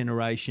next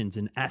generations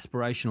and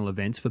aspirational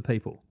events for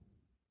people?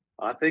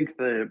 I think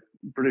the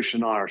British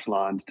and Irish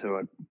Lions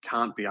Tour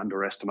can't be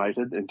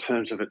underestimated in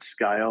terms of its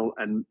scale,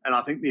 and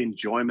I think the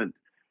enjoyment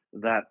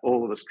that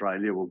all of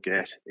Australia will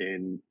get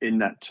in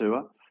that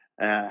tour.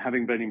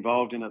 Having been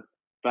involved in it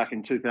back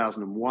in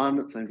 2001,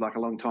 it seems like a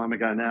long time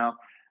ago now,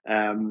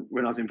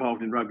 when I was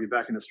involved in rugby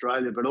back in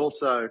Australia, but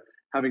also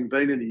having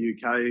been in the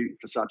UK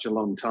for such a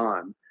long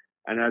time,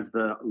 and as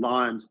the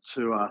Lions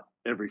tour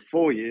every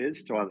 4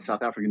 years to either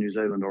South Africa, New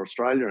Zealand or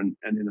Australia, and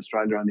in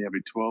Australia only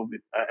every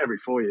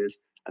 4 years,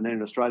 and then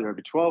in Australia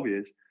every 12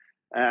 years,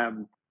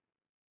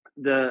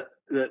 the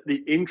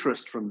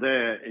interest from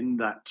there in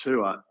that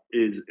tour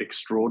is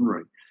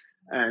extraordinary.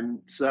 And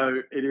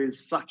so it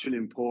is such an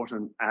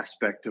important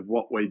aspect of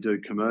what we do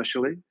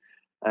commercially.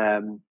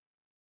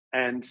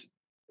 And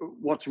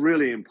what's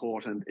really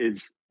important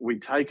is we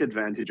take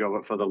advantage of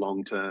it for the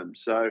long term.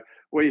 So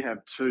we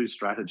have two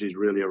strategies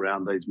really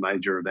around these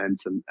major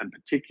events, and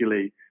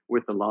particularly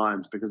with the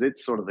Lions, because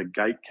it's sort of the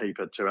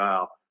gatekeeper to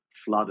our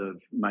flood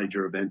of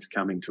major events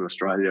coming to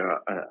Australia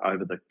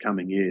over the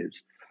coming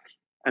years.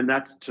 And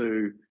that's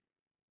to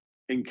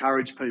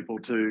encourage people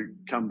to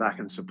come back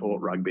and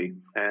support rugby.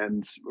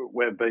 And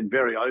we've been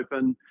very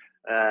open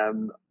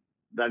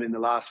that in the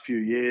last few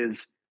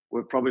years,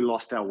 we've probably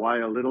lost our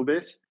way a little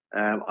bit.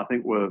 I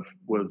think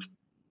we've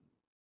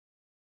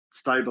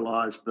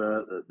stabilised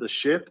the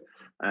ship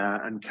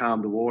and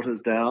calmed the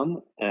waters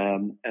down,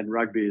 and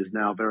rugby is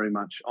now very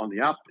much on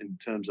the up in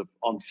terms of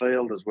on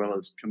field as well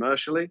as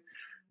commercially.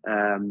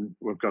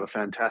 We've got a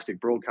fantastic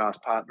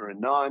broadcast partner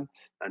in Nine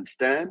and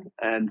Stan,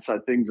 and so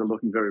things are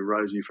looking very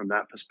rosy from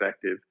that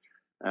perspective.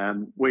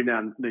 We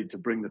now need to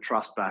bring the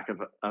trust back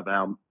of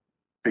our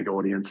big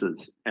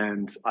audiences,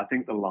 and I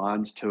think the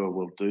Lions Tour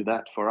will do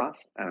that for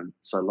us, and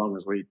so long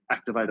as we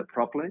activate it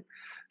properly.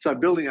 So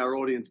building our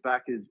audience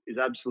back is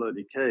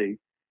absolutely key,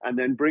 and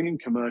then bringing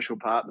commercial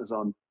partners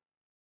on,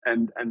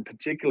 and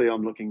particularly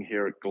I'm looking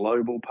here at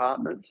global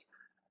partners,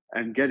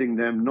 and getting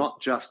them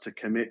not just to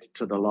commit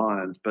to the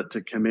Lions, but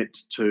to commit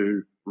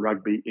to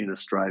rugby in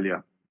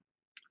Australia.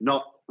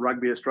 not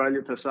Rugby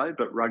Australia per se,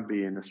 but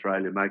rugby in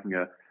Australia, making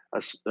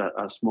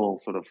a small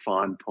sort of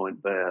fine point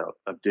there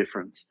of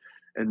difference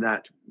in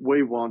that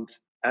we want,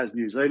 as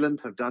New Zealand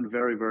have done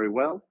very, very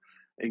well,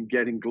 in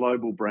getting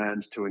global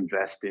brands to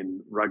invest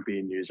in rugby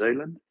in New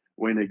Zealand.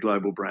 We need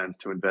global brands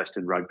to invest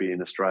in rugby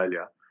in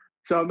Australia.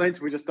 So it means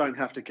we just don't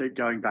have to keep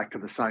going back to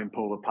the same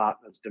pool of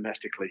partners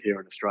domestically here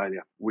in Australia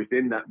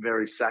within that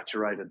very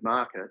saturated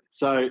market.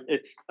 So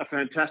it's a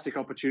fantastic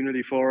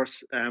opportunity for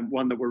us,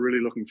 one that we're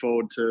really looking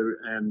forward to,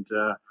 and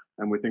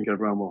we think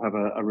everyone will have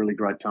a really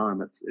great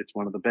time. It's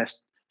one of the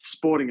best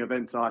sporting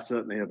events I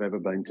certainly have ever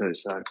been to,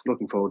 so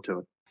looking forward to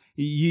it.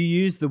 You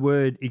use the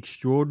word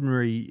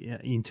extraordinary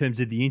in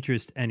terms of the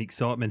interest and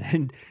excitement,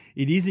 and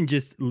it isn't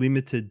just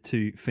limited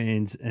to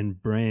fans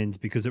and brands,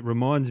 because it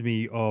reminds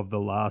me of the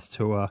last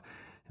tour.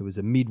 It was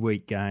a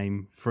midweek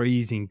game,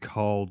 freezing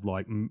cold,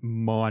 like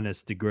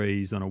minus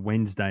degrees on a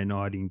Wednesday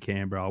night in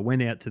Canberra. I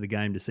went out to the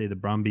game to see the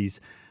Brumbies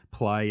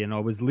play, and I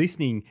was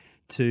listening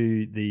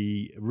to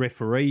the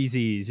referees'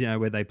 ears,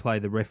 where they play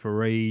the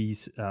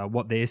referees,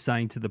 what they're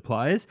saying to the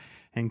players.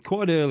 And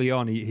quite early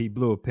on, he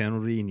blew a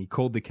penalty and he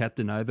called the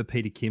captain over,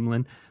 Peter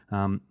Kimlin,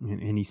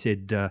 and he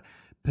said,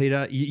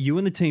 Peter, you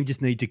and the team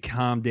just need to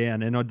calm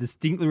down. And I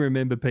distinctly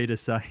remember Peter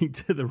saying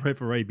to the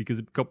referee, because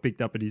it got picked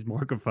up at his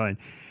microphone,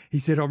 he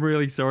said, I'm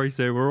really sorry,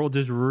 sir. We're all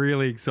just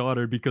really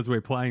excited because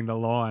we're playing the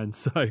Lions.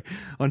 So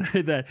I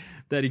know that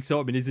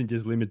excitement isn't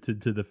just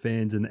limited to the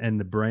fans and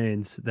the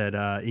brands that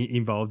are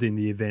involved in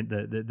the event.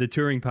 The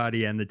touring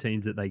party and the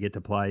teams that they get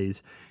to play,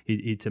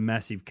 it's a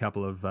massive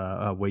couple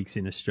of weeks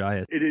in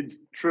Australia. It is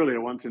truly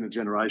a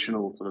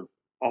once-in-a-generational sort of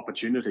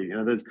opportunity.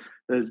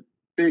 There's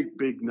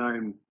big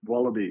name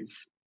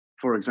Wallabies,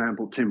 for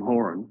example, Tim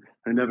Horan,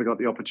 who never got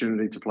the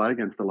opportunity to play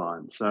against the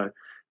Lions. So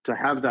to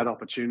have that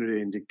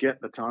opportunity and to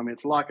get the time,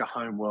 it's like a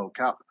home World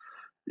Cup.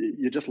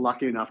 You're just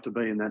lucky enough to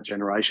be in that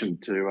generation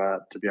to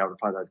be able to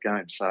play those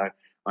games. So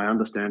I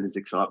understand his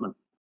excitement.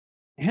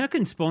 How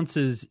can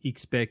sponsors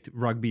expect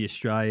Rugby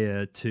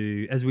Australia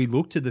to, as we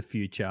look to the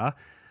future,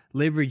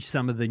 leverage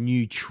some of the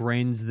new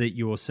trends that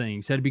you're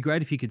seeing? So it'd be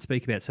great if you could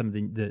speak about some of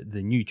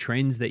the new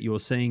trends that you're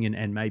seeing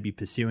and maybe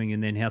pursuing,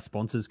 and then how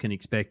sponsors can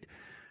expect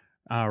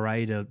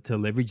RA to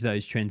leverage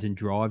those trends and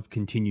drive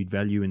continued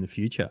value in the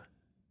future.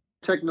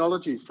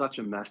 Technology is such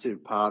a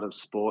massive part of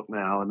sport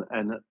now,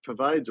 and it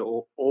pervades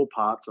all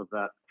parts of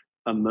that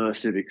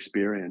immersive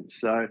experience.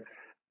 So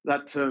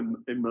that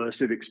term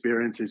immersive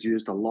experience is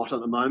used a lot at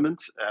the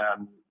moment,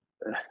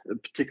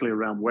 particularly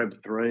around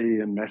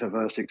Web3 and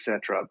metaverse,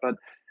 etc. But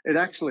it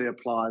actually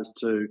applies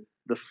to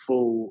the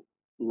full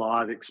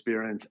live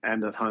experience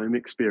and at home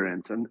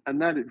experience.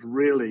 And that is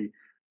really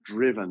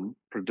driven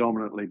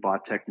predominantly by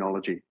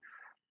technology.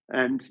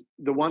 And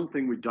the one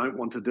thing we don't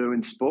want to do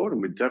in sport,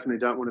 and we definitely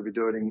don't want to be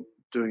doing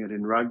it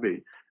in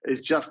rugby,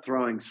 is just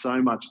throwing so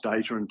much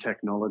data and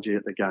technology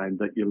at the game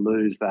that you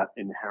lose that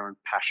inherent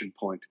passion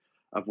point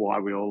of why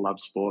we all love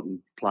sport and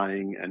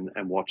playing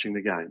and watching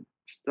the game.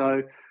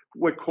 So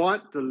we're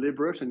quite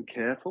deliberate and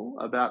careful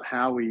about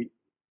how we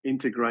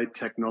integrate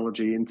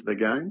technology into the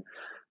game,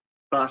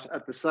 but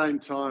at the same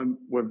time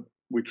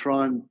we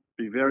try and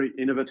be very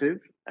innovative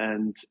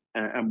and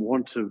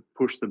want to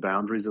push the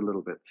boundaries a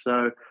little bit.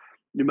 So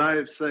you may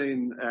have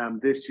seen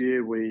this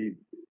year we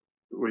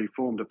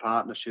formed a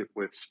partnership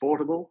with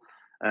Sportable,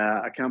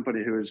 a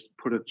company who has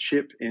put a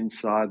chip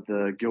inside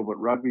the Gilbert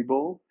rugby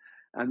ball,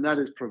 and that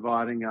is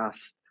providing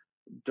us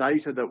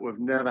data that we've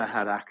never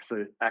had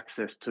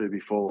access to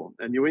before.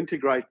 And you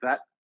integrate that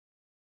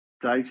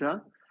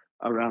data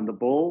around the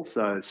ball,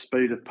 so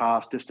speed of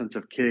pass, distance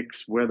of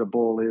kicks, where the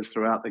ball is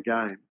throughout the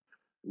game,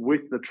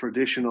 with the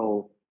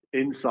traditional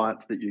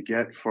insights that you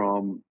get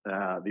from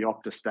the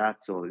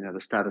OptaStats or the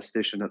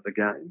statistician at the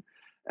game,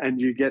 and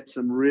you get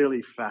some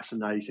really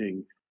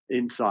fascinating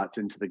insights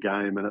into the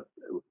game, and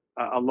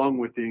along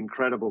with the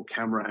incredible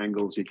camera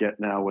angles you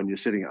get now when you're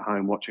sitting at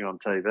home watching on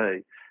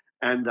TV,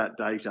 and that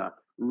data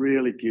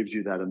really gives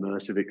you that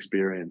immersive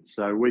experience.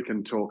 So we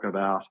can talk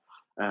about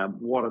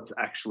what it's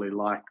actually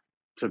like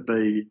to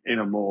be in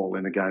a maul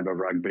in a game of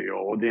rugby,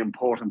 or the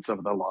importance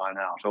of the line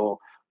out, or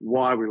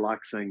why we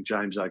like seeing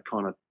James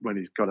O'Connor, when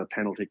he's got a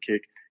penalty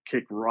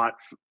kick right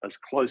as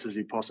close as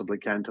he possibly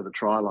can to the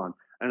try line.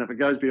 And if it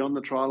goes beyond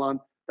the try line,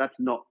 that's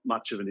not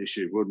much of an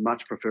issue. We'd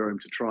much prefer him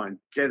to try and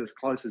get as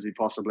close as he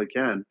possibly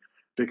can,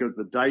 because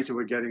the data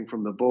we're getting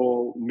from the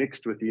ball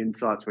mixed with the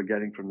insights we're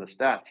getting from the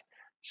stats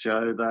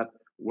show that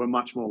we're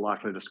much more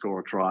likely to score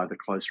a try the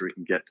closer he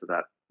can get to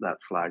that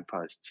flag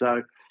post.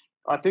 So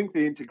I think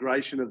the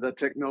integration of the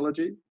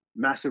technology,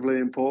 massively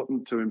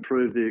important to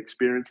improve the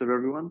experience of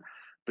everyone,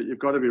 but you've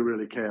got to be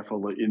really careful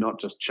that you're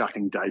not just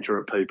chucking data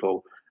at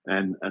people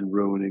and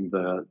ruining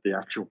the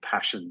actual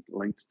passion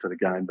linked to the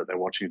game that they're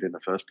watching it in the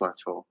first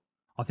place for.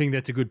 I think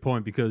that's a good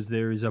point, because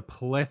there is a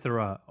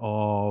plethora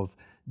of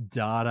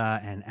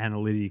data and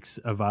analytics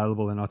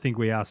available, and I think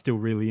we are still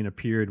really in a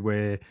period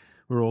where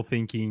we're all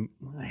thinking,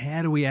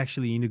 how do we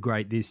actually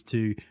integrate this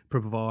to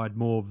provide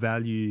more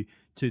value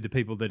to the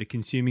people that are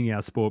consuming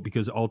our sport,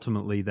 because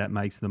ultimately that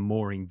makes them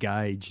more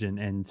engaged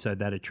and so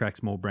that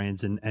attracts more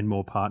brands and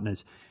more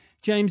partners.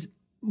 James,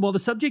 while the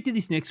subject of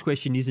this next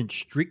question isn't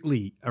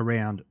strictly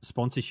around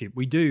sponsorship,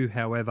 we do,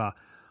 however,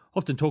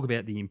 often talk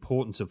about the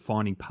importance of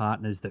finding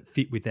partners that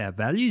fit with our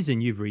values,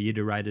 and you've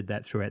reiterated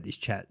that throughout this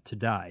chat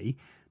today.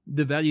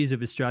 The values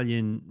of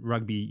Australian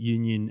Rugby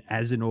Union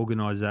as an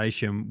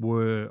organisation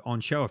were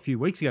on show a few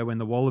weeks ago when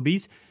the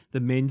Wallabies,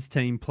 the men's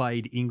team,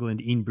 played England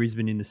in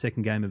Brisbane in the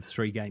second game of a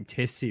 3-game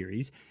test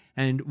series.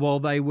 And while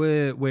they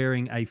were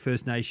wearing a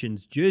First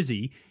Nations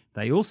jersey,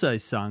 they also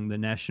sung the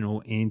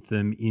national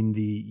anthem in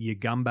the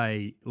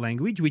Yugambeh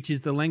language, which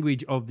is the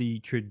language of the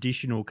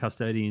traditional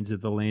custodians of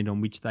the land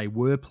on which they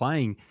were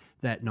playing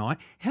that night.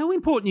 How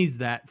important is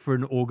that for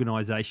an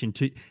organisation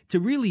to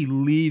really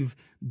live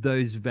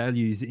those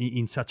values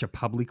in such a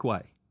public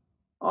way?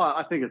 Oh,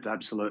 I think it's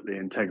absolutely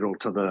integral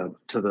to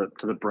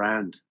the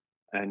brand,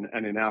 and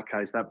in our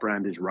case, that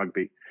brand is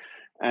rugby,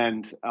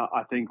 and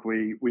I think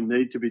we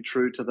need to be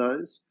true to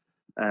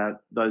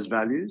those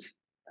values.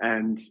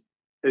 And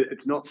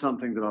it's not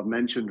something that I've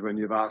mentioned when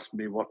you've asked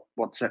me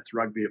what sets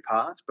rugby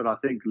apart, but I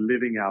think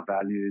living our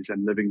values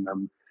and living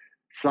them,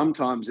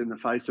 sometimes in the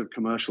face of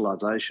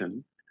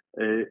commercialisation,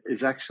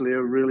 is actually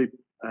a really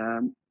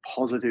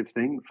positive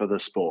thing for the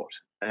sport.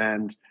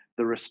 And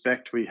the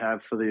respect we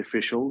have for the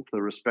officials,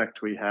 the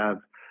respect we have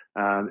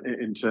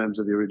in terms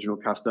of the original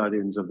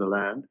custodians of the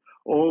land,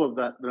 all of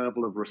that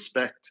level of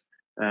respect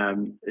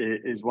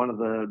is one of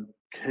the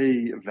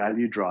key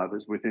value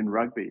drivers within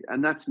rugby.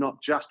 And that's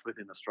not just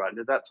within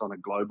Australia, that's on a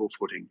global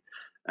footing.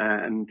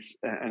 And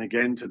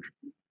again, to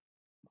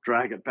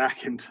drag it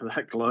back into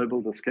that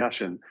global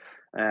discussion,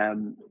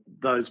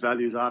 those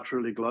values are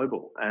truly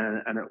global,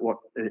 and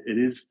it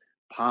is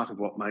part of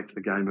what makes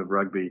the game of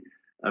rugby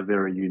a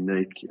very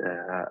unique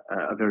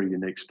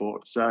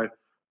sport. So,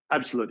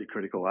 absolutely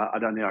critical. I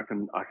don't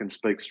think I can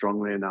speak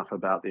strongly enough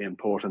about the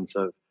importance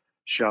of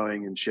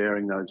showing and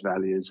sharing those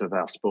values of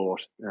our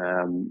sport,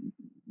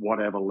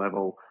 whatever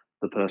level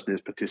the person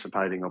is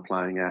participating or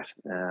playing at,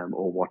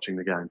 or watching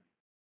the game.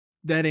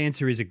 That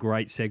answer is a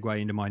great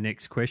segue into my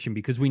next question,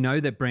 because we know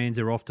that brands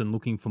are often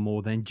looking for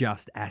more than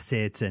just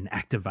assets and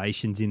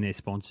activations in their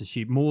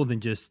sponsorship, more than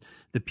just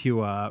the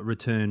pure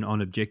return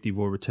on objective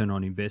or return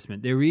on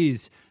investment. There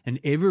is an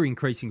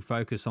ever-increasing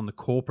focus on the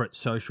corporate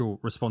social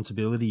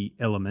responsibility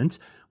element.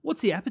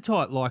 What's the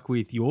appetite like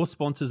with your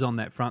sponsors on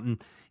that front?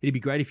 And it'd be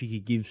great if you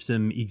could give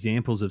some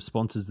examples of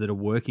sponsors that are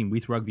working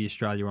with Rugby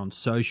Australia on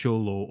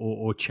social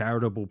or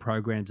charitable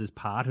programs as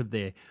part of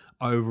their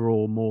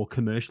overall more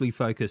commercially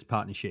focused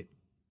partnership.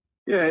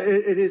 Yeah,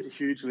 it is a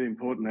hugely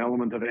important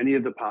element of any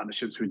of the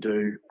partnerships we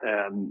do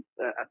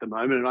at the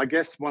moment. And I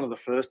guess one of the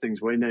first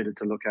things we needed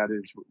to look at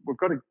is we've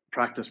got to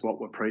practice what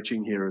we're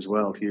preaching here as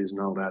well, to use an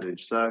old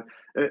adage. So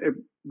it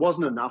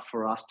wasn't enough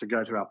for us to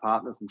go to our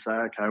partners and say,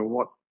 okay,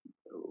 well,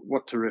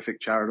 what terrific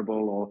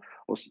charitable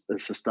or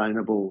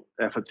sustainable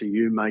efforts are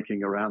you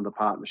making around the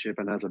partnership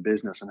and as a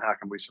business, and how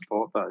can we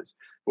support those?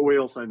 But we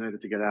also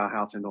needed to get our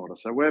house in order.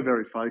 So we're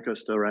very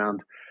focused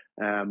around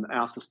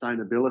our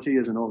sustainability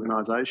as an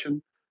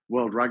organisation.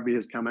 World Rugby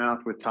has come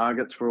out with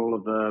targets for all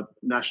of the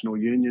national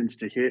unions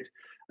to hit,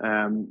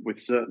 with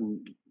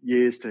certain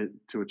years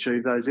to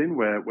achieve those in.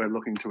 We're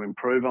looking to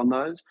improve on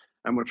those,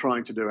 and we're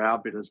trying to do our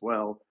bit as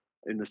well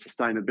in the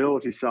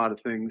sustainability side of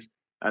things,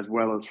 as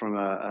well as from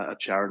a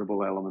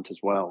charitable element as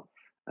well.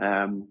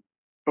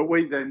 But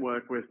we then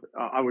work with,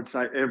 I would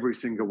say, every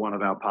single one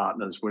of our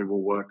partners we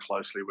will work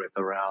closely with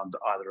around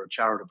either a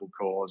charitable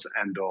cause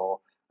and or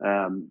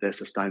their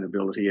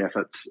sustainability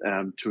efforts,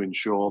 to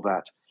ensure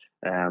that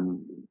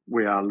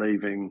we are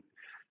leaving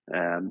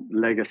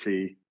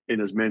legacy in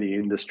as many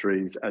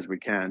industries as we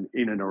can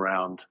in and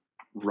around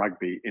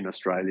rugby in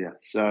Australia.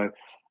 So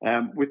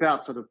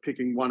without sort of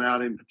picking one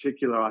out in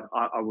particular,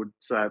 I would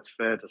say it's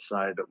fair to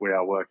say that we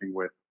are working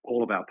with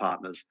all of our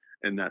partners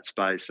in that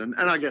space. And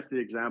I guess the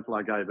example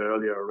I gave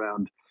earlier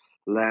around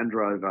Land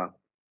Rover,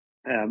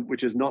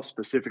 which is not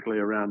specifically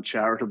around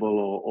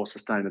charitable or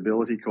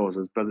sustainability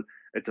causes, but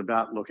it's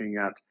about looking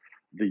at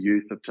the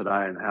youth of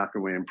today and how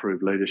can we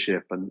improve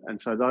leadership.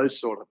 And so those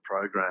sort of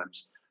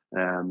programs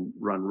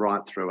run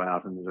right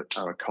throughout and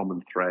are a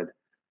common thread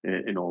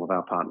in all of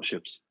our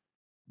partnerships.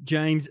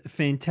 James,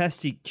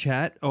 fantastic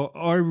chat.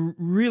 I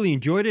really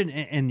enjoyed it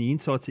and the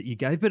insights that you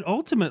gave, but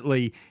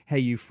ultimately how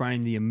you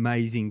frame the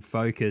amazing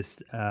focus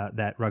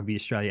that Rugby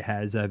Australia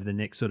has over the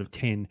next sort of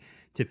 10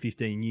 to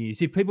 15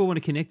 years. If people want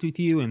to connect with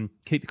you and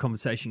keep the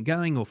conversation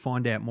going or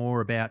find out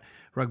more about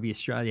Rugby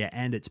Australia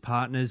and its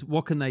partners,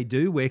 what can they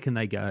do? Where can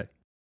they go?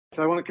 If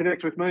they want to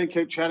connect with me and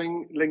keep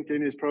chatting,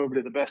 LinkedIn is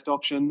probably the best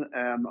option.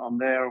 I'm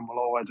there and will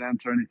always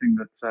answer anything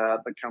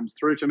that comes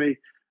through to me.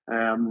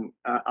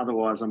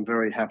 Otherwise, I'm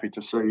very happy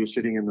to see you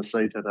sitting in the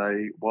seat at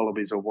a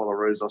Wallabies or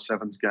Wallaroos or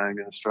Sevens game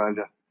in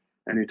Australia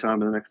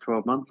anytime in the next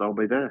 12 months. I'll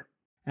be there.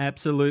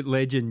 Absolute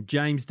legend.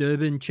 James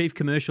Durbin, Chief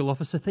Commercial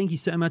Officer, thank you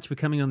so much for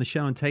coming on the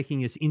show and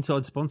taking us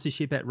inside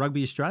sponsorship at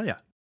Rugby Australia.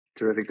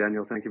 Terrific,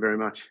 Daniel. Thank you very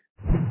much.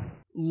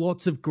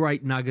 Lots of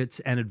great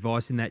nuggets and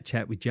advice in that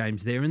chat with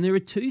James there. And there are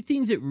two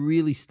things that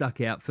really stuck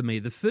out for me.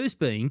 The first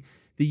being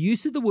the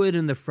use of the word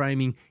and the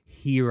framing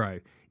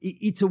hero.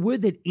 It's a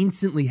word that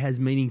instantly has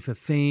meaning for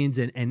fans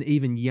and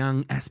even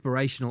young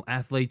aspirational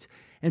athletes.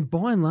 And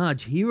by and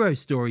large, hero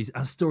stories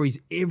are stories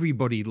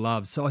everybody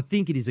loves. So I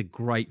think it is a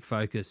great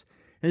focus.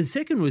 And the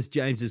second was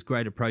James's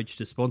great approach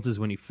to sponsors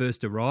when he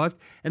first arrived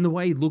and the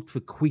way he looked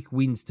for quick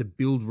wins to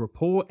build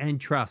rapport and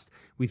trust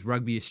with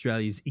Rugby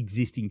Australia's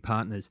existing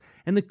partners.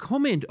 And the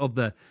comment of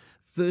the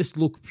first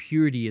look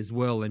purity as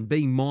well, and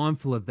being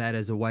mindful of that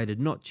as a way to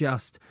not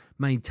just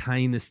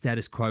maintain the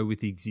status quo with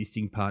the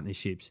existing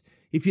partnerships.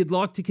 If you'd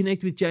like to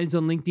connect with James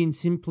on LinkedIn,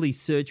 simply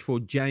search for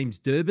James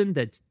Durbin.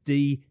 That's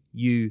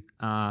Durbin.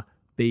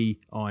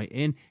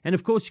 And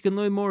of course, you can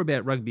learn more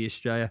about Rugby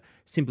Australia.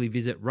 Simply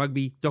visit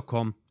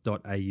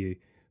rugby.com.au.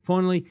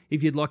 Finally,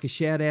 if you'd like a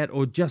shout out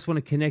or just want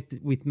to connect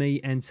with me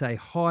and say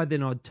hi,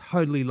 then I'd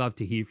totally love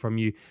to hear from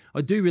you.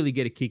 I do really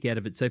get a kick out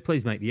of it, so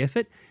please make the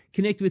effort.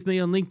 Connect with me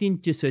on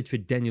LinkedIn. Just search for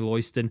Daniel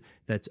Oyston.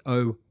 That's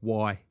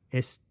Oyston.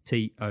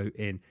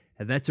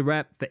 And that's a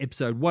wrap for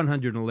episode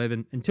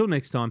 111. Until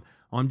next time,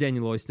 I'm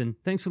Daniel Oyston.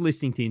 Thanks for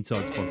listening to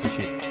Inside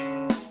Sponsorship.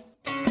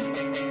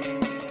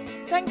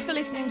 Thanks for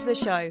listening to the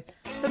show.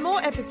 For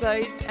more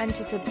episodes and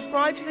to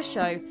subscribe to the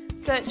show,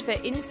 search for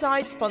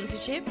Inside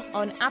Sponsorship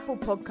on Apple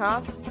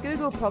Podcasts,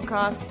 Google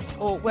Podcasts,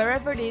 or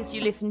wherever it is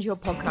you listen to your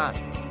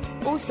podcasts.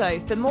 Also,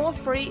 for more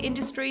free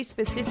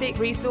industry-specific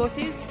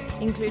resources,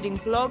 including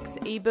blogs,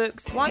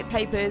 ebooks, white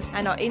papers,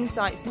 and our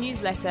Insights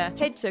newsletter,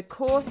 head to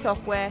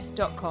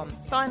coresoftware.com.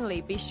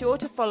 Finally, be sure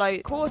to follow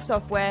Core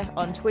Software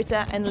on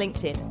Twitter and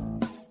LinkedIn.